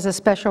 God has a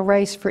special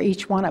race for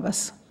each one of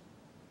us.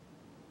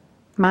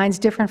 Mine's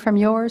different from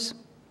yours.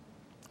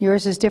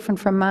 Yours is different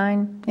from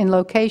mine in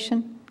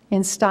location,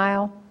 in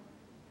style,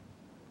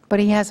 But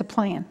He has a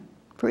plan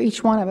for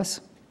each one of us.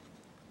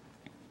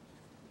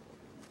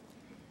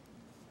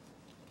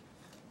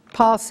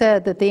 Paul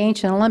said that the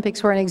ancient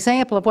Olympics were an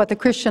example of what the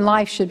Christian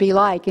life should be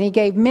like, and he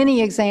gave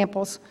many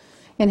examples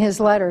in his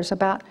letters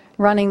about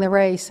running the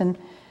race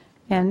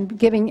and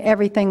giving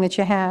everything that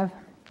you have.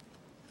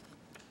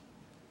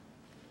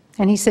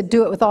 And he said,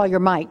 do it with all your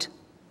might.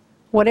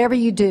 Whatever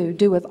you do,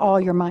 do with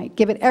all your might.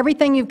 Give it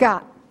everything you've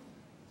got.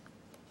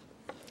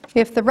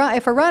 If a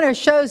runner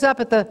shows up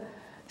at the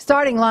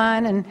starting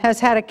line and has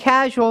had a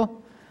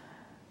casual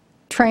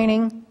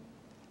training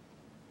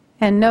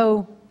and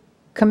no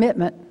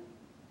commitment,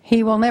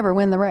 he will never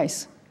win the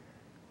race.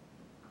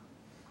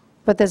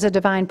 But there's a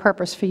divine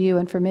purpose for you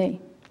and for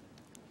me.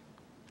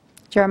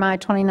 Jeremiah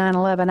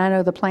 29:11, I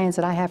know the plans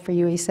that I have for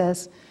you, he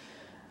says.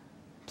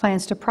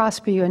 Plans to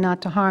prosper you and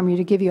not to harm you,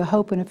 to give you a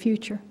hope and a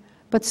future.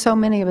 But so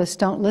many of us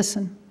don't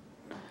listen.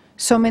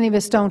 So many of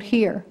us don't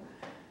hear.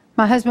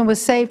 My husband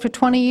was saved for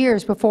 20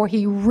 years before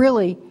he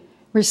really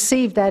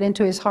received that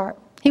into his heart.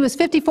 He was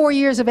 54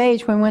 years of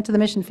age when we went to the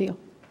mission field.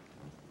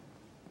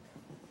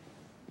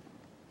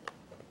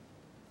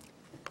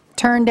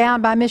 Turned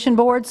down by mission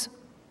boards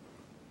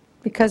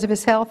because of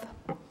his health.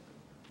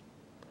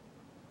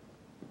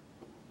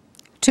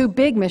 2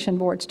 big mission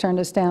boards turned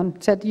us down,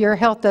 said your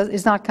health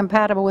is not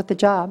compatible with the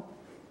job.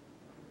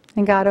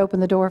 And God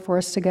opened the door for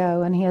us to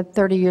go, and he had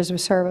 30 years of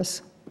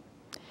service.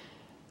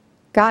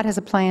 God has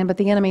a plan, but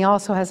the enemy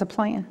also has a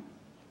plan.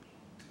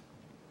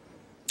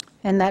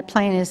 And that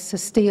plan is to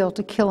steal,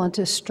 to kill, and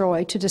to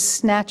destroy, to just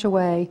snatch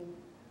away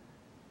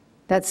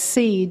that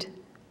seed,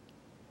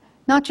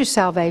 not your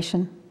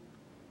salvation,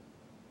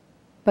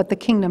 but the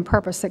kingdom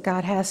purpose that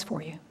God has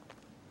for you.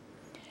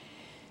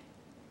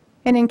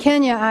 And in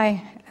Kenya,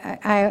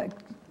 I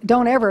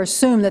don't ever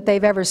assume that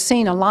they've ever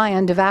seen a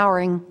lion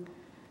devouring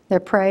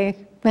their prey.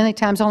 Many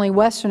times only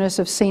Westerners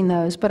have seen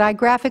those, but I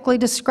graphically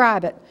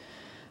describe it.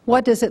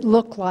 What does it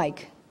look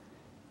like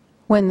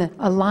when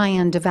a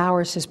lion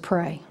devours his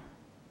prey?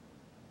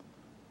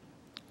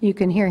 You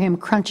can hear him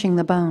crunching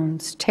the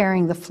bones,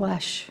 tearing the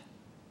flesh.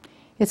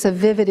 It's a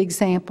vivid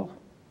example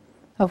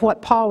of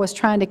what Paul was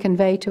trying to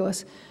convey to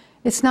us.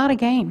 It's not a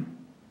game.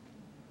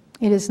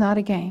 It is not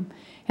a game.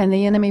 And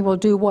the enemy will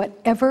do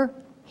whatever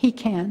he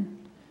can.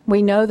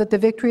 We know that the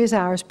victory is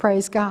ours,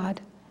 praise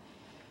God.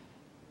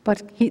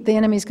 But the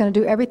enemy is going to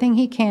do everything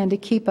he can to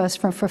keep us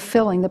from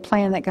fulfilling the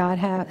plan that God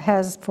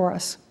has for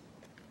us.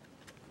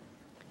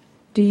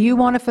 Do you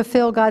want to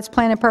fulfill God's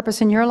plan and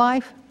purpose in your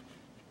life?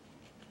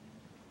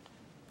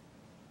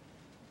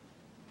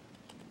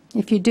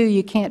 If you do,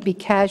 you can't be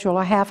casual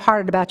or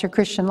half-hearted about your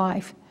Christian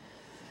life.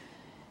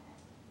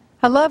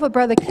 I love what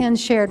Brother Ken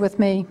shared with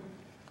me,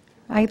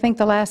 I think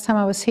the last time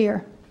I was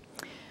here.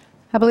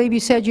 I believe you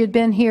said you'd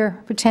been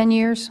here for 10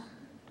 years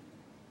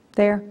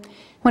there.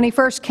 When he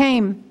first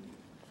came,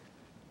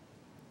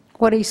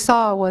 what he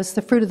saw was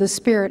the fruit of the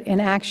Spirit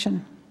in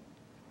action,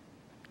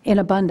 in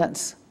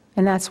abundance,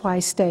 and that's why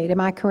he stayed.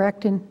 Am I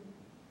correct in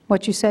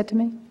what you said to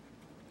me?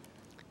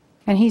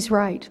 And he's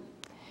right.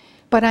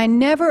 But I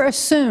never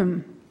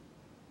assume,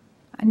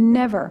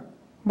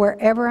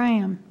 wherever I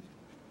am,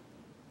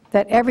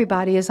 that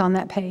everybody is on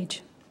that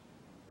page.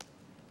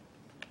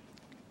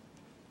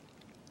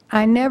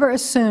 I never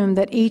assume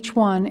that each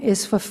one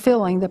is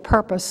fulfilling the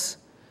purpose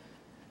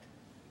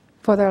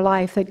for their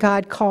life that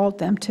God called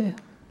them to.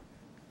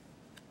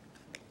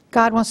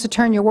 God wants to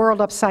turn your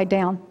world upside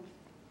down.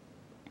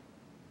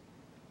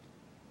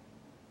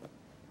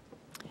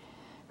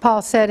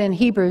 Paul said in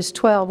Hebrews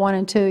 12:1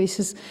 and 2, he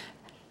says,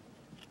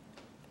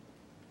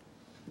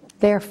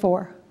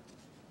 therefore,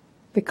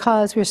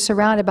 because we're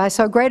surrounded by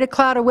so great a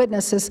cloud of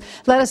witnesses,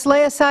 let us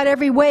lay aside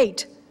every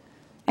weight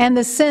and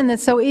the sin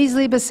that so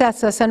easily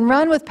besets us, and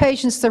run with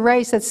patience the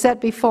race that's set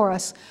before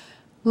us,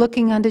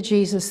 looking unto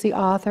Jesus, the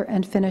author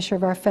and finisher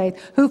of our faith,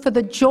 who for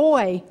the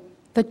joy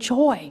of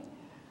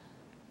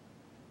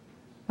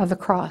the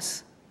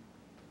cross,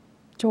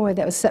 joy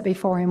that was set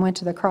before him, went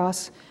to the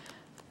cross,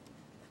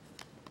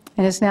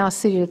 and is now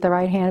seated at the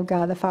right hand of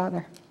God the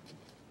Father.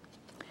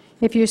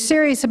 If you're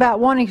serious about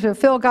wanting to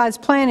fulfill God's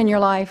plan in your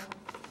life,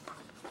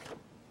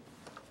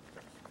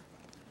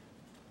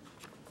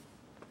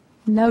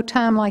 no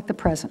time like the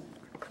present.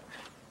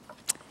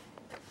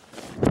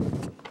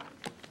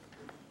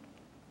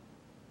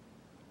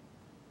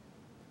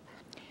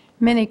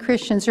 Many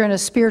Christians are in a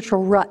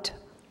spiritual rut.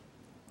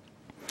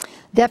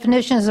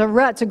 Definition of a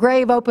rut's a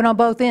grave open on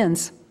both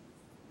ends.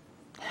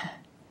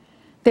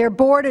 They're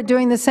bored of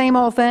doing the same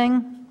old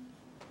thing.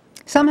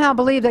 Somehow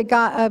believe that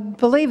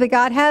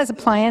God has a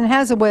plan,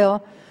 has a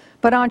will,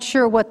 but aren't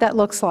sure what that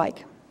looks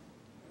like.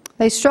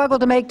 They struggle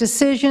to make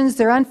decisions.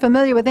 They're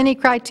unfamiliar with any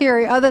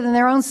criteria other than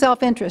their own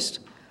self-interest.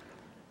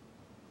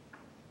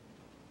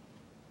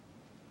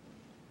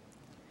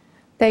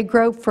 They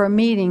grope for a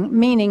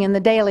meaning in the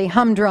daily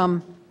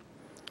humdrum,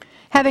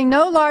 having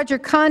no larger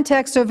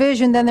context or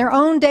vision than their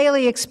own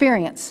daily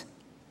experience.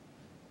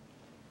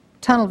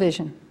 Tunnel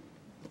vision.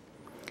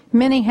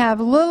 Many have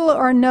little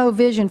or no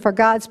vision for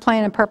God's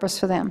plan and purpose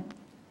for them.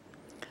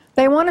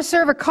 They want to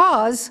serve a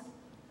cause,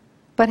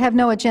 but have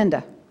no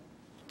agenda.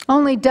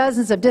 Only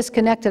dozens of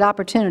disconnected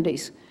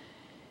opportunities.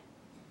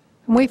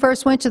 When we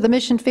first went to the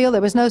mission field,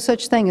 there was no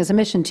such thing as a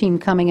mission team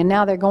coming, and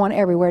now they're going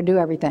everywhere, do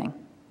everything.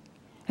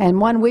 And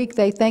 1 week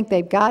they think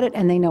they've got it,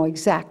 and they know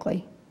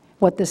exactly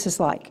what this is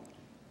like.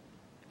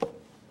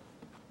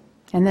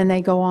 And then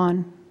they go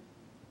on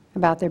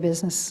about their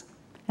business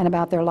and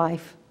about their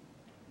life.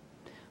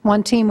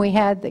 One team we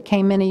had that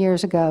came many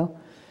years ago,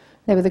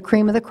 they were the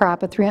cream of the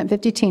crop of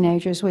 350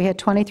 teenagers. We had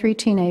 23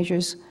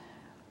 teenagers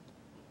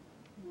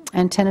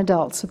and 10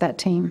 adults with that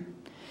team.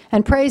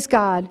 And praise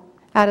God,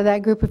 out of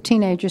that group of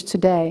teenagers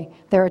today,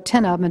 there are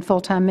 10 of them in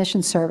full-time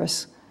mission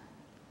service,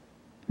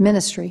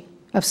 ministry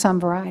of some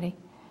variety.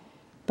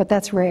 But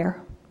that's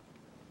rare,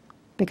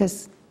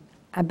 because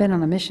I've been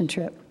on a mission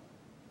trip.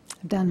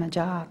 I've done my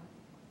job.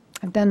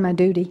 I've done my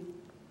duty.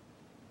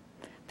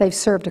 They've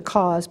served a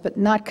cause, but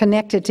not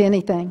connected to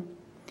anything.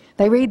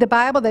 They read the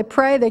Bible, they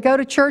pray, they go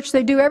to church,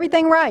 they do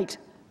everything right,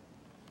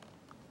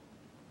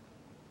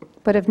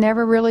 but have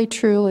never really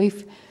truly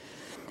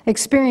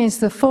experienced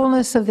the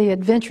fullness of the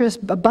adventurous,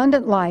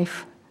 abundant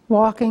life,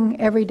 walking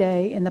every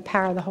day in the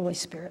power of the Holy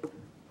Spirit.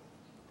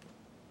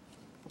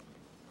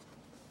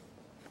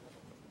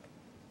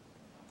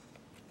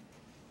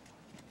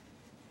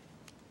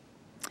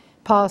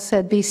 Paul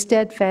said, "Be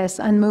steadfast,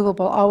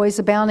 unmovable, always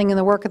abounding in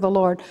the work of the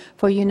Lord,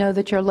 for you know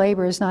that your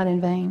labor is not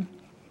in vain."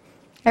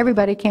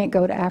 Everybody can't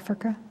go to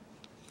Africa.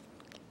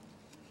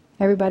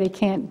 Everybody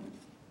can't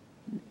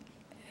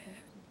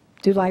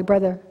do like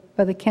Brother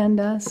Ken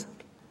does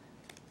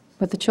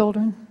with the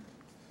children.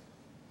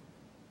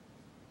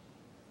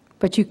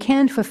 But you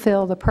can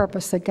fulfill the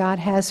purpose that God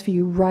has for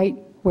you right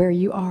where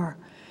you are.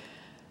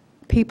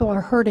 People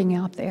are hurting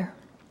out there.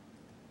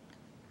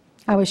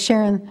 I was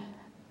sharing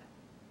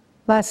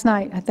last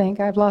night, I think.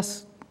 I've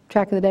lost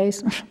track of the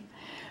days.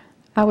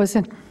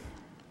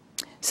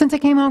 Since I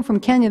came home from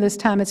Kenya this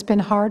time, it's been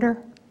harder.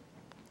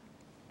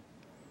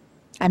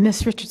 I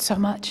miss Richard so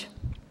much.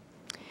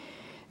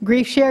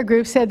 Grief Share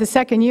Group said the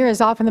second year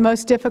is often the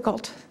most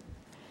difficult.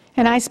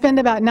 And I spend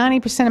about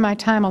 90% of my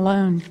time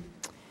alone.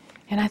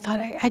 And I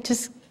thought, I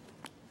just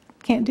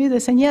can't do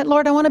this. And yet,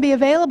 Lord, I want to be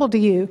available to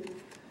you,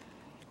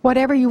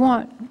 whatever you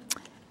want.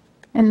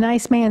 And a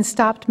nice man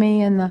stopped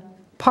me in the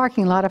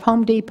parking lot of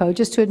Home Depot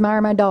just to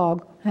admire my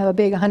dog. I have a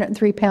big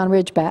 103-pound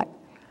Ridgeback.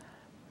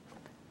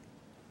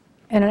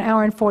 And an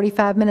hour and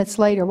 45 minutes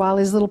later, while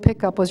his little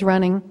pickup was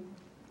running,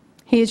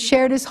 he had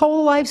shared his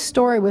whole life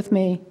story with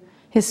me,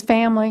 his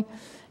family,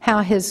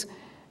 how his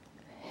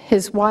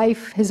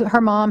wife,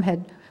 her mom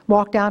had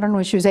walked out on him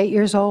when she was 8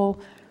 years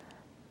old,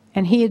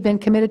 and he had been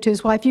committed to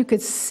his wife. You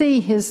could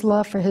see his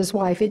love for his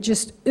wife. It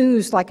just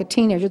oozed like a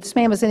teenager. This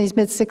man was in his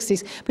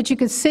mid-60s, but you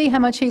could see how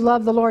much he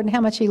loved the Lord and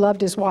how much he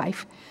loved his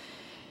wife.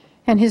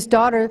 And his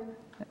daughter,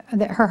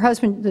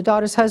 the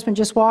daughter's husband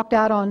just walked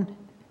out on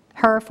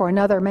her for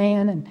another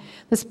man, and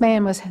this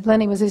man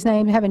Lenny was his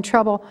name, having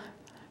trouble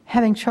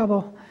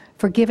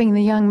forgiving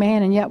the young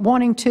man, and yet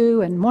wanting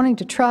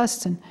to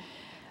trust. And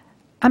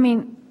I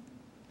mean,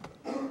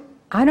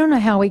 I don't know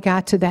how we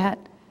got to that,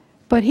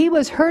 but he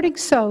was hurting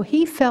so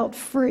he felt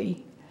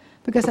free,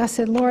 because I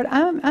said, Lord,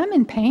 I'm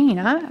in pain.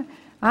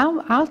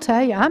 I'll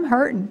tell you, I'm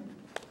hurting.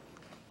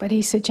 But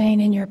he said, Jane,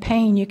 in your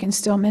pain, you can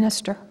still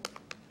minister.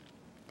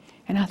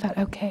 And I thought,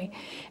 okay.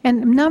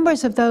 And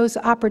numbers of those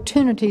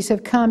opportunities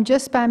have come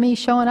just by me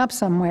showing up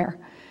somewhere.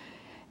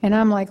 And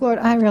I'm like, Lord,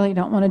 I really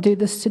don't want to do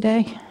this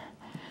today,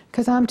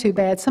 because I'm too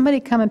bad. Somebody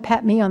come and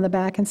pat me on the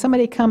back, and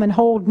somebody come and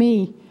hold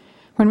me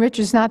when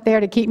Richard's not there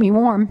to keep me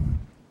warm.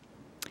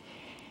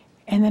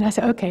 And then I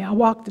said, okay, I'll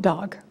walk the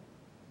dog,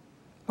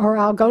 or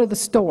I'll go to the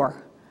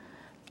store,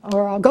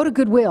 or I'll go to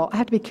Goodwill. I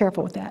have to be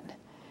careful with that.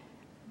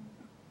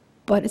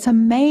 But it's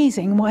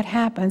amazing what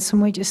happens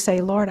when we just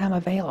say, Lord, I'm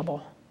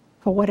available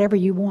for whatever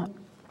you want.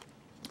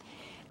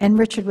 And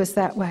Richard was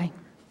that way.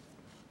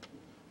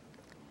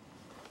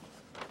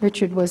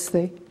 Richard was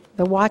the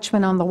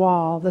watchman on the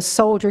wall, the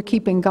soldier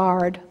keeping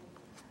guard.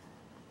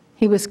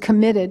 He was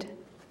committed.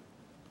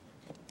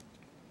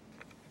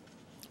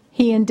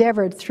 He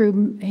endeavored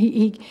through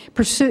he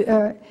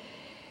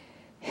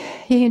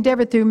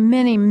endeavored through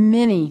many,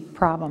 many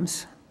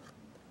problems.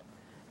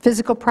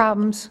 Physical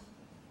problems,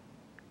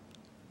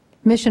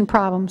 mission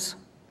problems.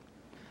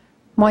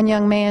 One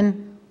young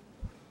man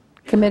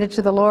committed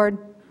to the Lord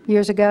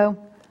years ago,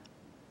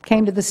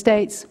 came to the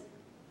States,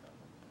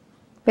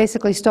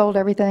 basically stole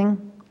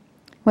everything,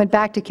 went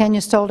back to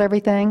Kenya, stole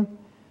everything,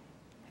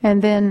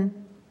 and then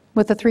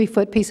with a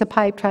 3-foot piece of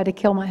pipe tried to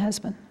kill my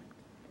husband.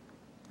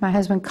 My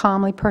husband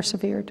calmly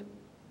persevered.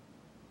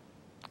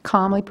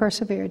 Calmly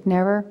persevered,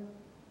 never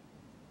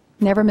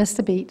missed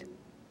a beat.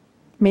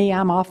 Me,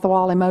 I'm off the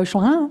wall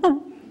emotional.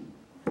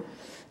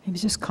 He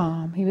was just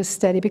calm. He was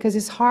steady because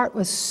his heart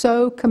was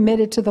so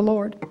committed to the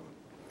Lord.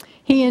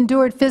 He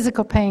endured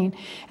physical pain.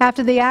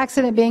 After the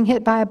accident, being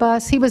hit by a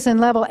bus, he was in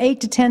level 8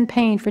 to 10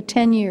 pain for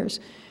 10 years.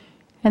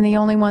 And the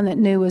only one that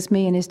knew was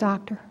me and his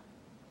doctor.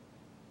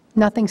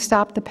 Nothing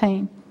stopped the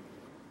pain.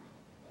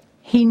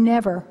 He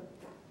never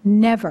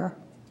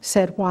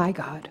said, why,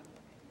 God?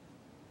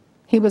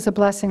 He was a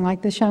blessing,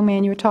 like this young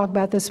man you were talking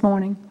about this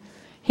morning.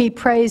 He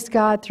praised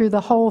God through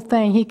the whole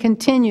thing. He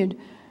continued.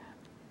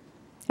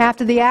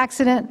 After the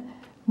accident,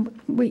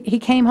 he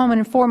came home, and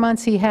in 4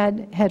 months he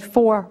had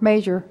 4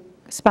 major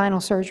spinal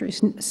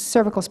surgeries,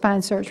 cervical spine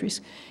surgeries.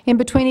 In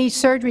between each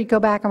surgery, he'd go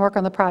back and work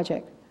on the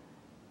project.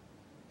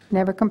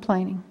 Never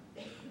complaining.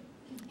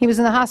 He was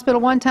in the hospital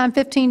one time,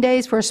 15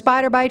 days, for a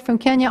spider bite from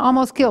Kenya,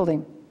 almost killed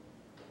him.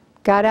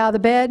 Got out of the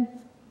bed,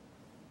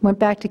 went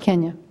back to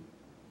Kenya.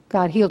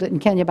 God healed it in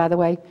Kenya, by the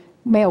way.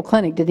 Mayo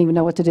Clinic didn't even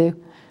know what to do.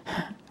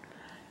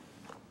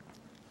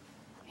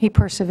 He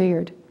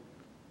persevered.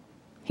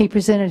 He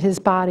presented his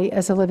body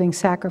as a living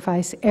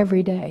sacrifice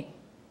every day.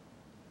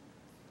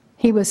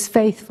 He was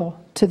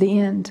faithful to the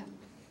end.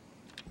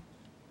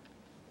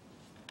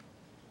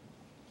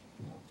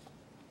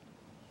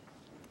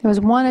 There was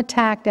one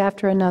attack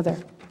after another.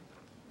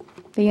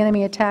 The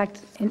enemy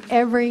attacked in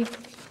every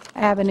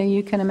avenue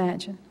you can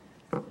imagine.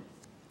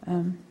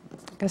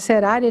 Like I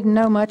said, I didn't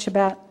know much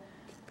about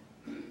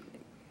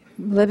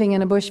living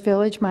in a bush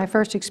village. My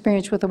first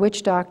experience with a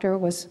witch doctor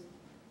was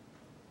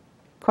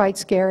quite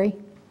scary,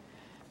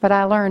 but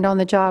I learned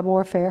on-the-job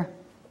warfare.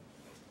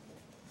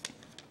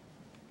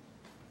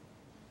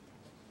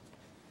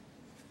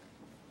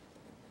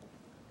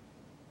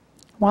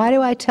 Why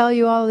do I tell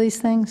you all of these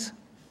things?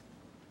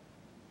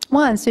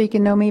 One, so you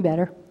can know me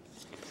better,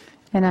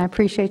 and I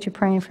appreciate you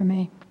praying for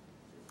me.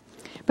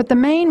 But the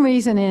main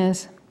reason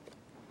is,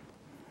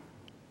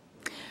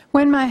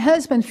 when my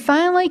husband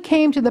finally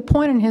came to the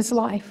point in his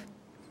life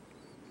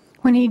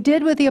when he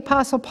did what the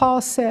Apostle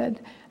Paul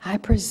said, I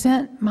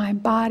present my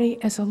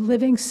body as a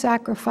living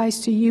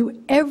sacrifice to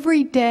you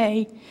every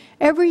day,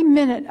 every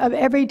minute of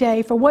every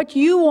day, for what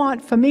you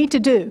want for me to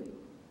do.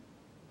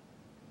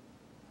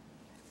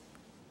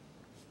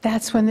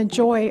 That's when the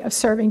joy of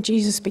serving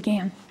Jesus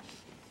began.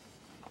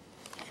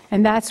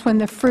 And that's when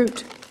the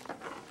fruit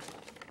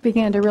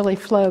began to really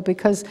flow,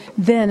 because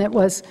then it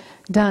was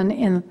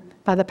done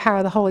by the power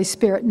of the Holy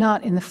Spirit,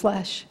 not in the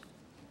flesh.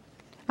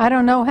 I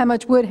don't know how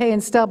much wood, hay,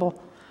 and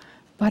stubble,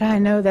 but I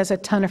know there's a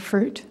ton of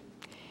fruit.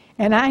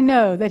 And I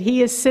know that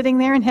He is sitting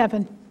there in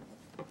heaven,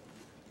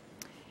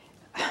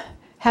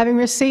 having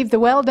received the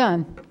well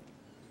done,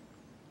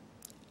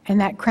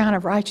 and that crown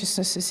of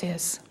righteousness is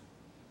His.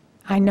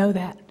 I know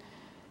that.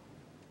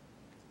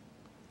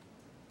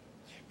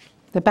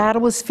 The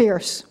battle was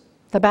fierce.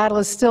 The battle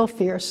is still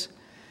fierce.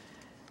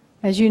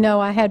 As you know,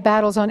 I had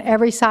battles on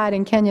every side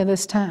in Kenya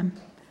this time.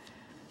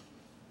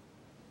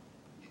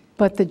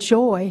 But the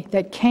joy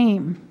that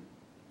came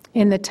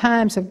in the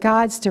times of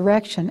God's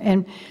direction,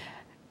 and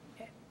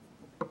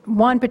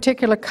one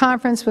particular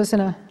conference was in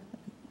a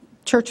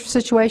church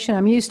situation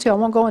I'm used to. I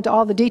won't go into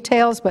all the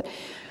details, but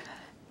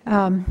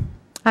I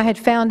had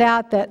found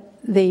out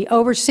that the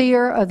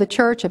overseer of the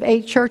church, of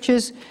 8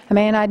 churches, a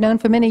man I'd known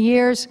for many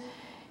years,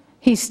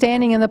 he's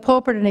standing in the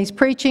pulpit and he's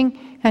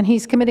preaching, and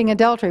he's committing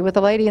adultery with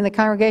a lady in the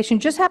congregation.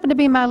 Just happened to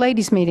be my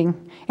ladies'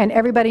 meeting, and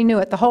everybody knew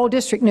it. The whole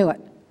district knew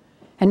it,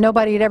 and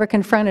nobody had ever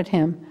confronted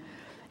him.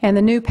 And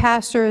the new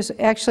pastor is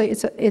actually,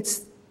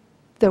 it's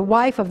the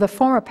wife of the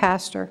former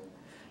pastor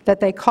that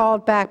they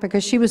called back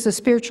because she was the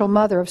spiritual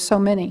mother of so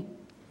many.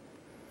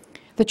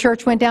 The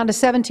church went down to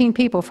 17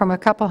 people from a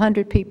couple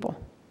hundred people.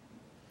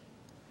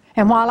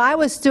 And while I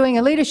was doing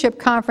a leadership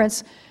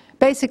conference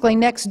basically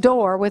next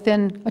door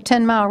within a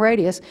 10-mile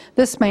radius,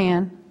 this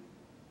man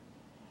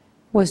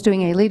was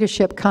doing a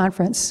leadership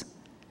conference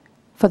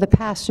for the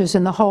pastors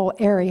in the whole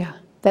area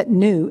that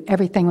knew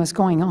everything was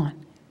going on.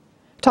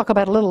 Talk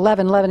about a little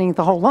leaven leavening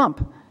the whole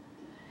lump.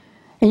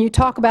 And you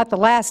talk about the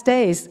last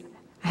days.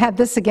 I have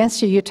this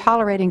against you. You're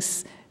tolerating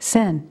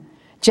sin.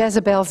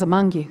 Jezebel's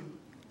among you.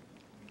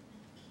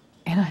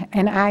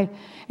 And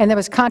there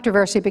was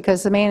controversy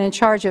because the man in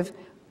charge of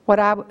what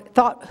I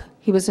thought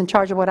he was in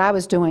charge of what I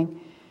was doing,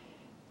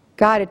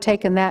 God had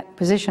taken that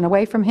position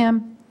away from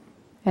him,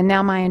 and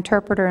now my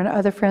interpreter and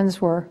other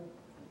friends were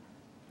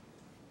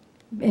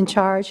in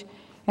charge.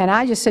 And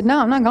I just said, no,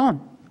 I'm not going.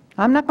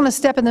 I'm not going to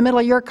step in the middle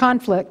of your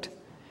conflict.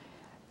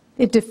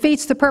 It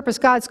defeats the purpose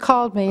God's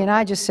called me, and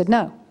I just said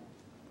no.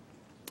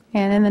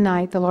 And in the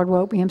night, the Lord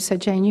woke me and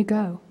said, Jane, you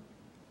go.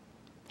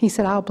 He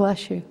said, I'll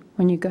bless you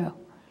when you go.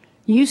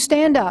 You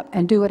stand up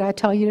and do what I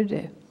tell you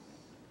to do.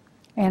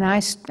 And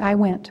I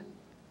went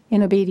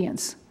in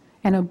obedience.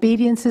 And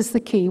obedience is the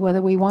key,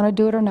 whether we want to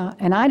do it or not.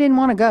 And I didn't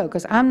want to go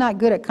because I'm not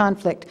good at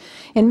conflict.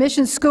 In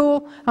mission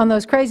school, on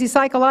those crazy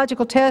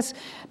psychological tests,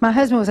 my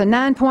husband was a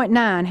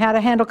 9.9, how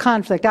to handle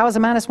conflict. I was a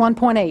minus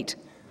 1.8.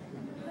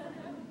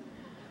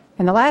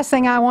 And the last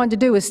thing I wanted to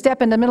do was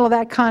step in the middle of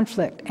that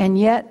conflict. And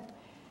yet,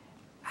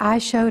 I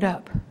showed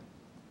up.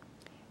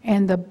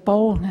 And the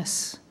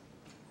boldness.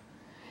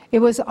 It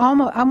was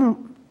almost,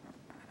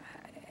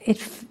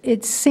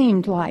 it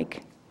seemed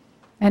like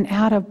an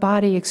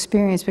out-of-body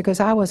experience because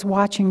I was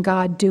watching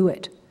God do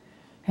it.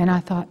 And I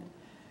thought,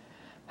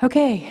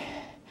 okay,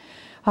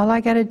 all I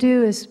got to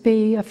do is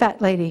be a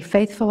fat lady,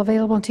 faithful,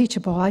 available, and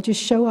teachable. I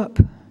just show up.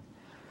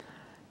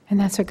 And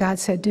that's what God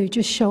said, do.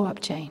 Just show up,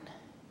 Jane.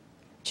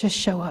 Just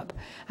show up.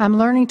 I'm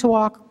learning to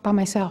walk by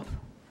myself.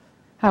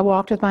 I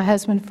walked with my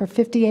husband for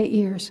 58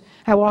 years.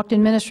 I walked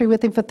in ministry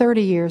with him for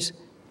 30 years.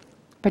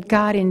 But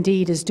God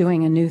indeed is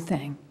doing a new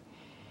thing.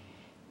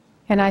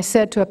 And I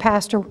said to a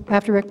pastor,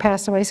 after Rick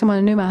passed away, someone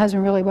who knew my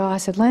husband really well, I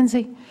said,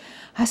 Lindsay,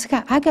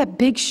 I got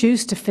big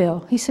shoes to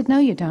fill. He said, no,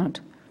 you don't.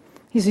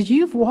 He said,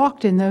 you've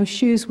walked in those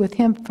shoes with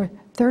him for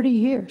 30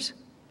 years.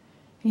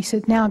 He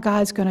said, now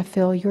God's going to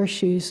fill your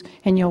shoes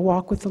and you'll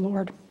walk with the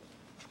Lord.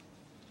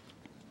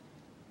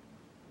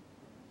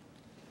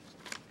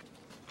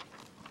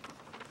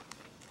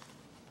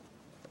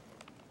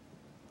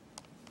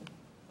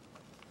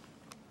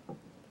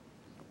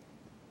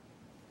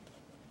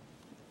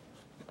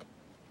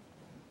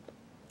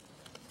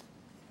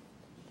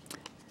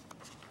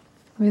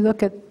 We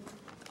look at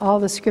all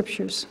the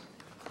scriptures,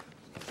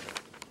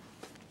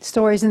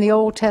 stories in the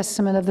Old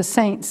Testament of the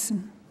saints,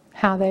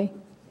 how they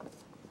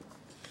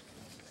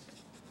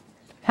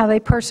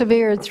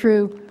persevered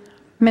through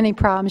many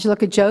problems. You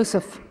look at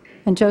Joseph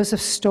and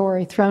Joseph's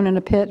story, thrown in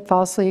a pit,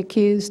 falsely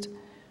accused,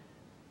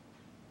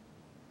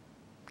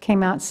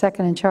 came out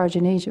second in charge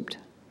in Egypt.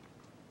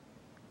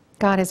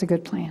 God has a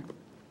good plan.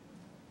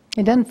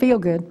 It doesn't feel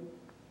good.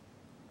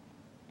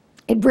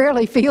 It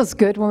rarely feels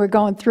good when we're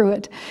going through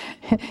it.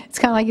 It's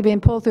kind of like you're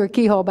being pulled through a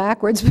keyhole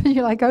backwards, but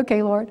you're like,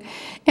 okay, Lord.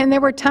 And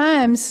there were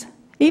times,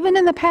 even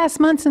in the past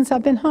month since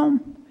I've been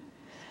home,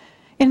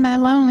 in my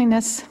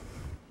loneliness,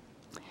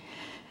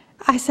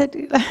 I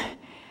said,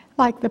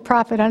 like the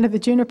prophet under the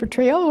juniper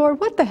tree, oh, Lord,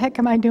 what the heck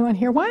am I doing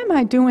here? Why am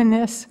I doing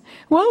this?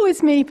 Woe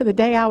is me for the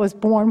day I was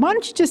born. Why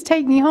don't you just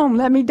take me home,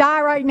 let me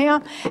die right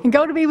now, and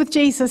go to be with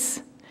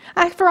Jesus?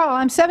 After all,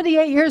 I'm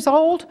 78 years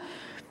old.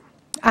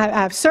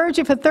 I've served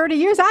you for 30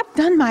 years. I've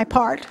done my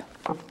part.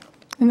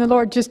 And the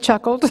Lord just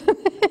chuckled.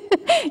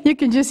 You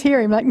can just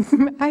hear him like,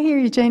 I hear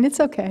you, Jane. It's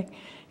okay.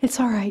 It's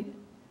all right.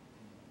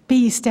 Be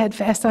ye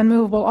steadfast,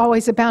 unmovable,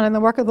 always abound in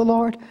the work of the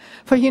Lord.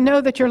 For you know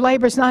that your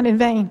labor is not in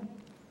vain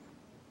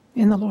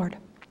in the Lord.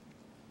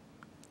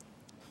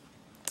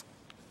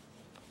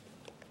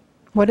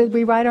 What did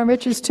we write on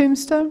Richard's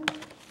tombstone?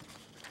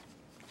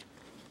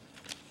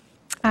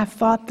 I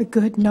fought the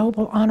good,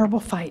 noble, honorable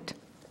fight.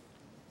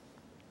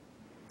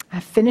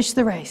 I've finished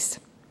the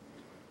race,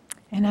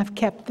 and I've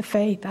kept the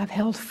faith. I've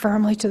held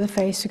firmly to the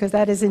faith, because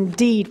that is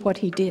indeed what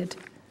he did.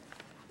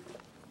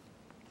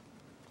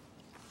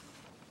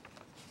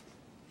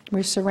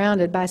 We're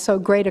surrounded by so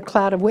great a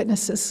cloud of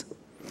witnesses,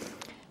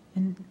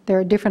 and there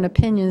are different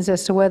opinions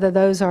as to whether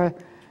those are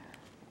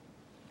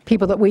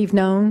people that we've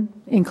known,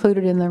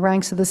 included in the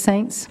ranks of the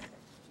saints.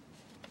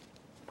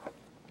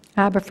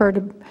 I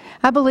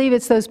believe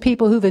it's those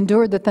people who've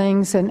endured the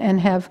things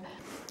and have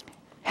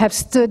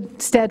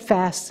stood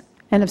steadfast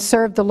and have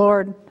served the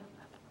Lord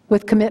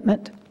with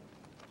commitment,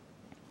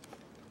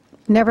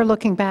 never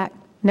looking back,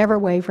 never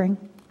wavering,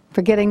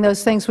 forgetting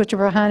those things which are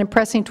behind and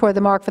pressing toward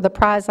the mark for the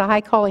prize, the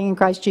high calling in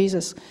Christ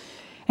Jesus.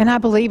 And I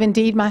believe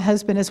indeed my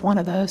husband is one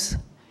of those.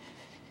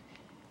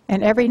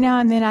 And every now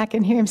and then I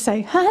can hear him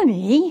say,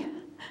 honey,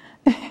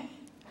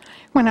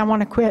 when I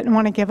want to quit and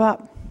want to give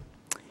up.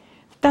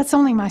 That's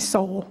only my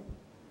soul.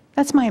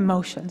 That's my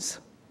emotions.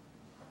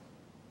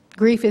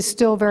 Grief is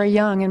still very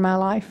young in my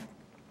life.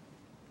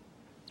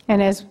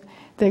 And as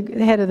the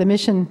head of the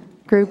mission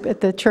group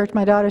at the church,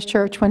 my daughter's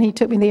church, when he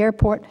took me to the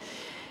airport,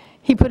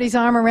 he put his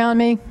arm around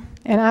me,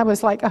 and I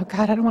was like, oh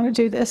God, I don't want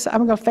to do this.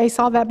 I'm going to face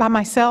all that by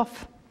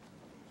myself,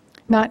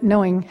 not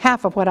knowing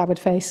half of what I would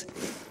face.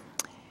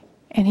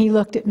 And he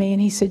looked at me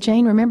and he said,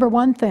 Jane, remember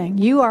one thing.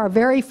 You are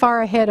very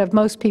far ahead of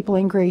most people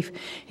in grief.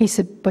 He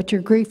said, but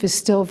your grief is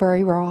still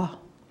very raw.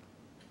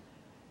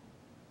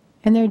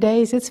 And there are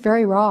days it's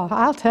very raw.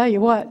 I'll tell you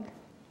what,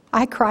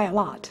 I cry a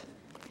lot.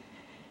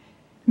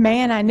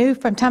 Man, I knew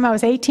from the time I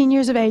was 18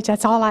 years of age,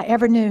 that's all I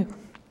ever knew.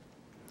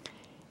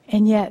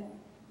 And yet,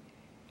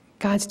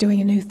 God's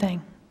doing a new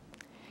thing.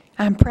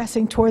 I'm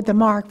pressing toward the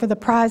mark for the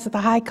prize of the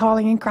high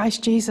calling in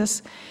Christ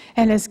Jesus.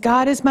 And as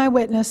God is my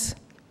witness,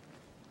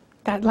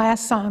 that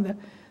last song,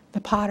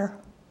 the potter,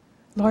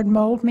 Lord,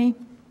 mold me,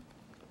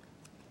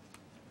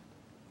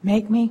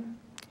 make me,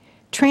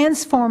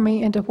 transform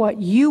me into what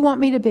you want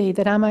me to be,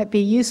 that I might be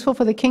useful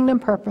for the kingdom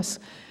purpose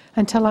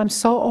until I'm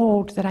so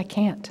old that I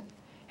can't,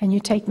 and you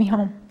take me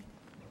home.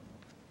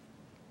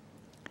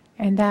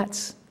 And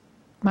that's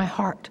my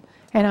heart.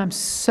 And I'm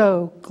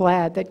so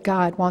glad that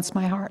God wants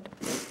my heart.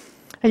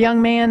 A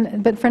young man, a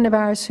good friend of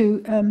ours,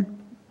 who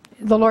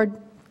the Lord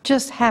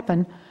just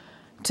happened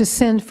to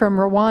send from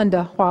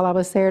Rwanda while I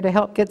was there to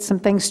help get some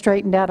things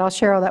straightened out. I'll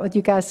share all that with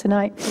you guys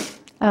tonight.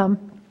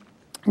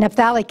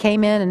 Naphtali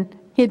came in, and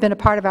he had been a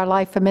part of our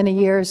life for many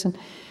years and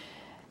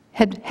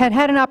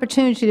had an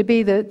opportunity to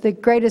be the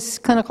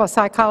greatest clinical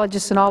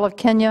psychologist in all of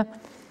Kenya,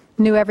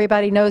 knew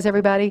everybody, knows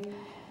everybody,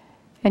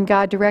 and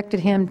God directed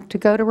him to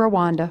go to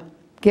Rwanda,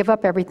 give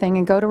up everything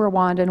and go to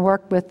Rwanda and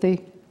work with the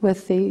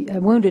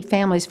wounded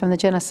families from the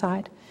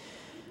genocide.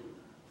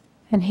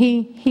 And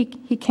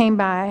he came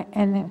by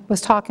and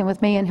was talking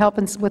with me and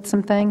helping with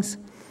some things.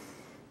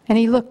 And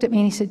he looked at me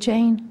and he said,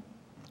 Jane,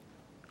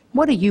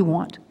 what do you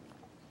want?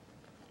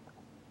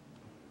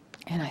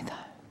 And I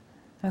thought,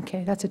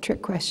 okay, that's a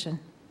trick question.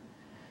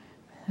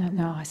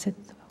 No, I said,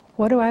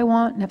 what do I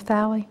want,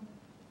 Naphtali?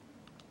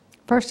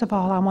 First of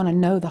all, I want to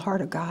know the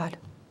heart of God.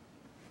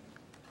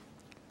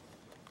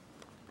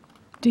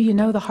 Do you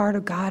know the heart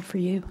of God for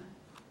you?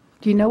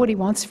 Do you know what He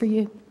wants for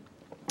you?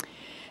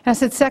 And I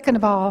said, second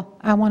of all,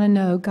 I want to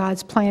know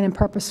God's plan and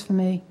purpose for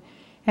me.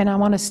 And I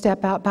want to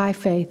step out by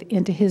faith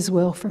into His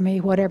will for me,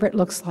 whatever it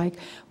looks like,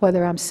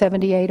 whether I'm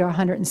 78 or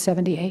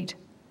 178.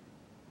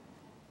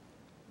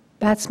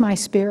 That's my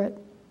spirit.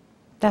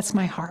 That's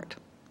my heart.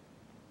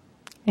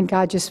 And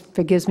God just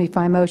forgives me for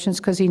my emotions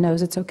because He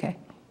knows it's okay.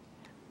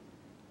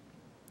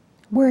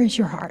 Where is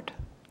your heart?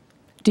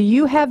 Do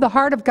you have the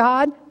heart of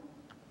God?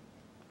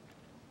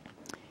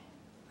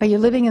 Are you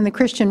living in the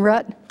Christian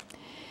rut?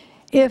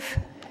 If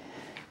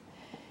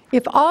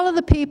all of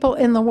the people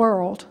in the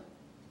world,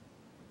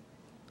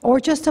 or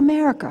just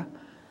America,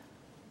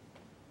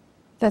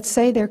 that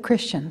say they're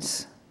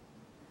Christians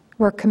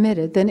were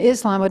committed, then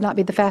Islam would not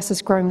be the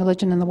fastest growing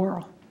religion in the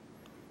world.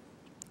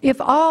 If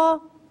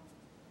all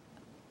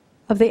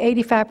of the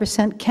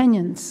 85%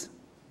 Kenyans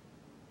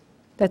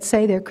that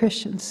say they're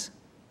Christians,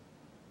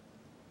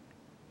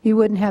 you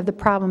wouldn't have the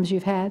problems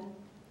you've had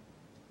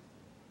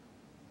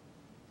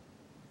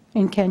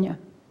in Kenya.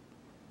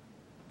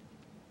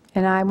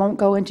 And I won't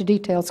go into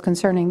details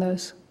concerning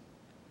those.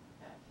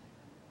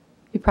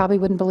 You probably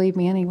wouldn't believe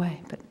me anyway,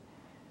 but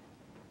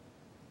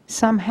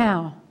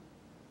somehow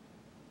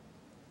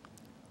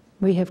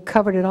we have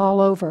covered it all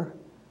over,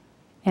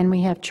 and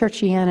we have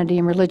churchianity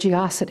and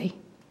religiosity.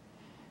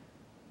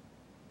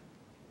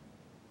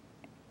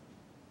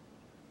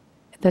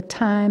 The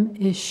time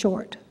is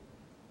short.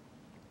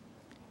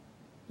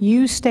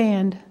 You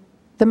stand,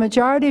 the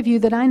majority of you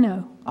that I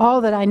know,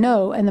 all that I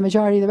know, and the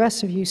majority of the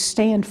rest of you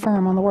stand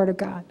firm on the Word of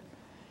God.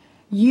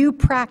 You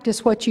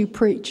practice what you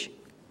preach.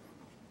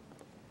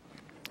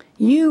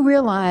 You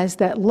realize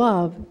that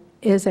love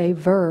is a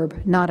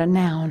verb, not a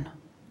noun.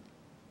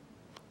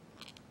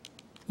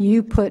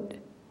 You put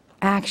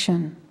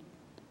action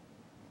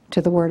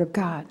to the Word of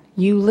God.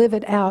 You live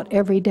it out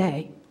every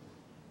day.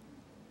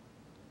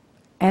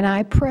 And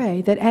I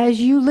pray that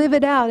as you live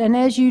it out and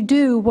as you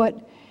do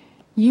what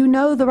you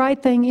know the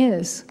right thing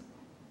is,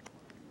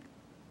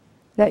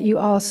 that you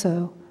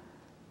also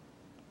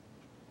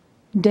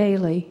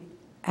daily,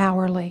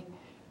 hourly,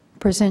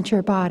 present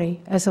your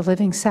body as a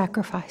living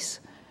sacrifice,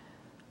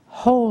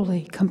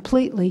 holy,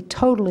 completely,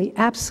 totally,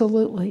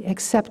 absolutely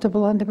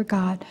acceptable unto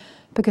God,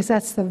 because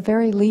that's the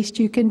very least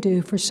you can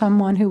do for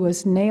someone who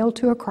was nailed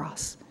to a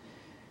cross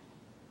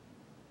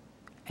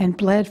and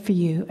bled for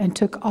you and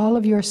took all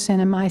of your sin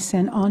and my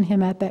sin on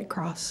Him at that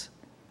cross.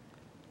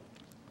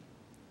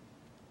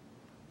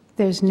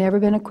 There's never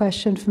been a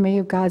question for me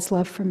of God's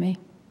love for me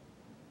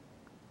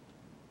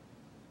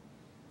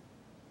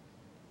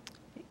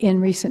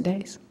in recent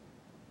days.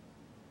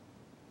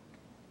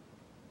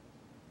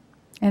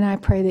 And I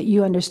pray that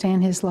you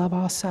understand His love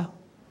also.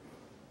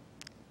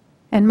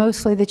 And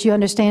mostly that you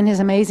understand His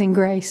amazing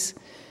grace.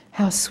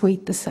 How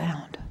sweet the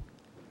sound.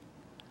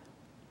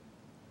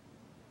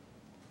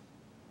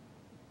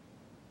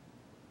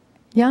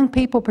 Young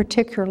people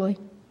particularly.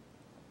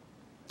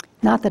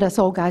 Not that us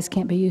old guys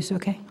can't be used,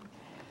 okay?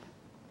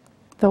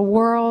 The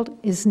world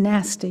is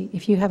nasty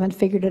if you haven't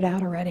figured it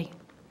out already.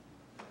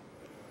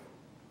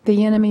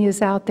 The enemy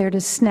is out there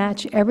to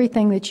snatch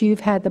everything that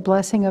you've had the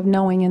blessing of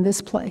knowing in this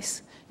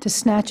place, to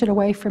snatch it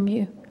away from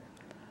you.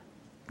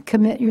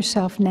 Commit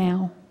yourself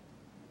now.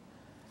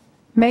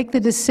 Make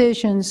the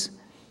decisions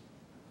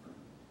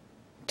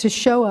to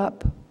show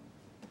up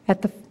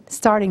at the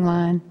starting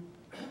line,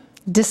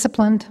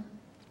 disciplined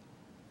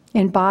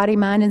in body,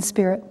 mind, and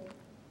spirit,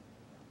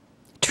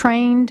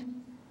 trained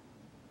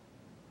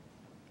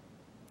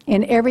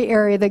in every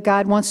area that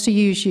God wants to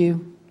use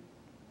you,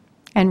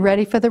 and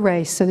ready for the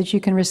race so that you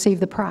can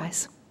receive the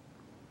prize.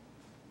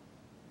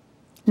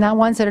 Not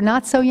ones that are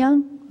not so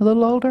young, a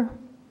little older.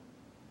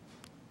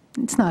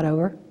 It's not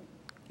over.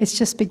 It's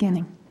just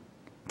beginning.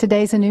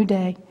 Today's a new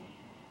day.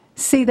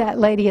 See that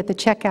lady at the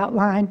checkout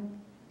line.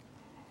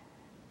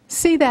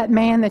 See that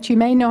man that you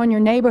may know in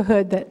your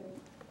neighborhood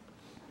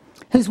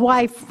whose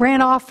wife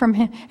ran off from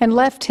him and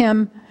left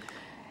him.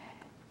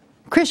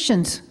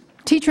 Christians,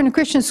 teacher in a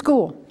Christian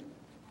school,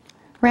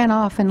 ran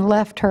off and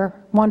left her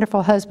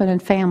wonderful husband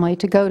and family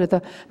to go to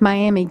the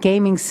Miami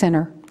gambling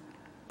center.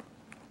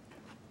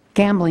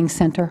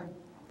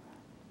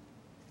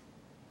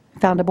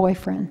 Found a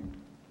boyfriend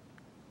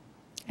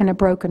and a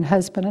broken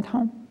husband at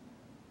home,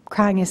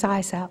 crying his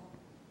eyes out.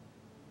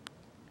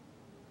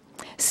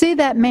 See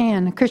that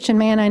man, a Christian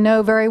man I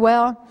know very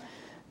well,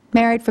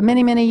 married for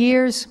many, many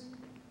years.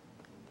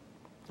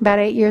 About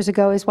 8 years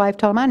ago, his wife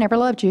told him, "I never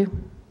loved you."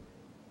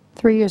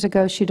 3 years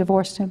ago, she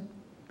divorced him.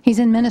 He's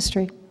in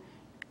ministry.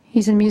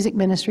 He's in music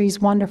ministry.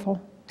 He's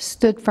wonderful.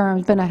 Stood firm.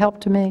 Has been a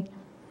help to me.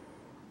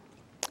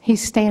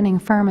 He's standing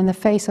firm in the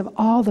face of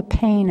all the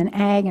pain and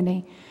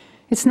agony.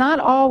 It's not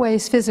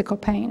always physical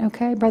pain,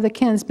 okay? Brother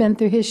Ken's been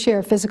through his share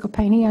of physical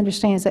pain. He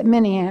understands that.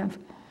 Many have.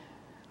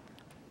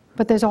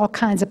 But there's all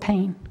kinds of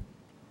pain.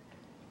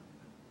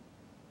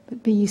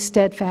 But be ye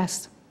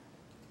steadfast,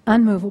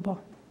 unmovable,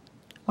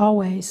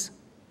 always,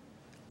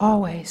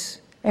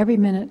 always, every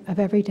minute of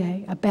every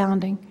day,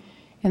 abounding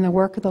in the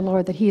work of the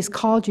Lord that He has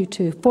called you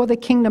to for the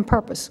kingdom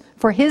purpose,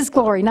 for His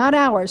glory, not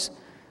ours.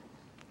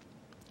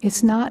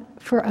 It's not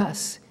for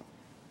us.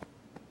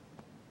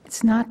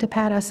 It's not to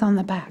pat us on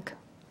the back.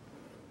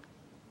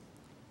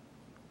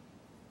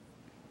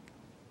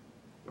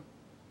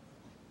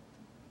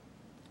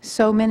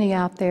 So many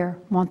out there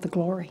want the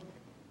glory.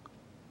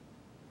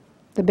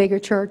 The bigger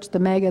church, the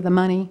mega, the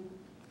money,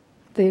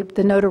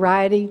 the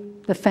notoriety,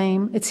 the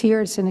fame. It's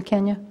here, it's in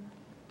Kenya.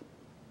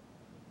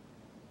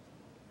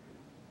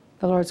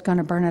 The Lord's going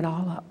to burn it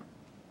all up.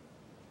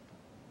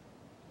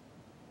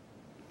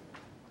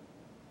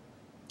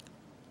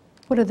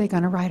 What are they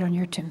going to write on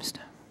your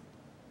tombstone?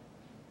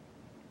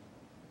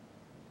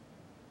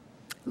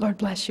 Lord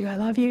bless you. I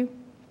love you.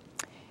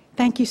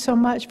 Thank you so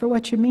much for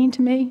what you mean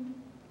to me.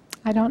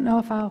 I don't know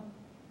if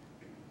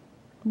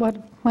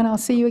when I'll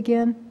see you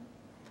again.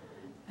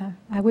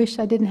 I wish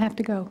I didn't have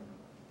to go.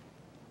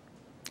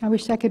 I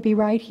wish I could be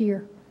right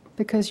here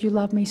because you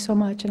love me so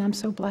much and I'm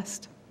so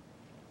blessed.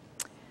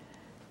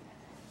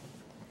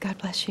 God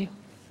bless you.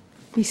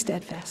 Be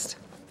steadfast.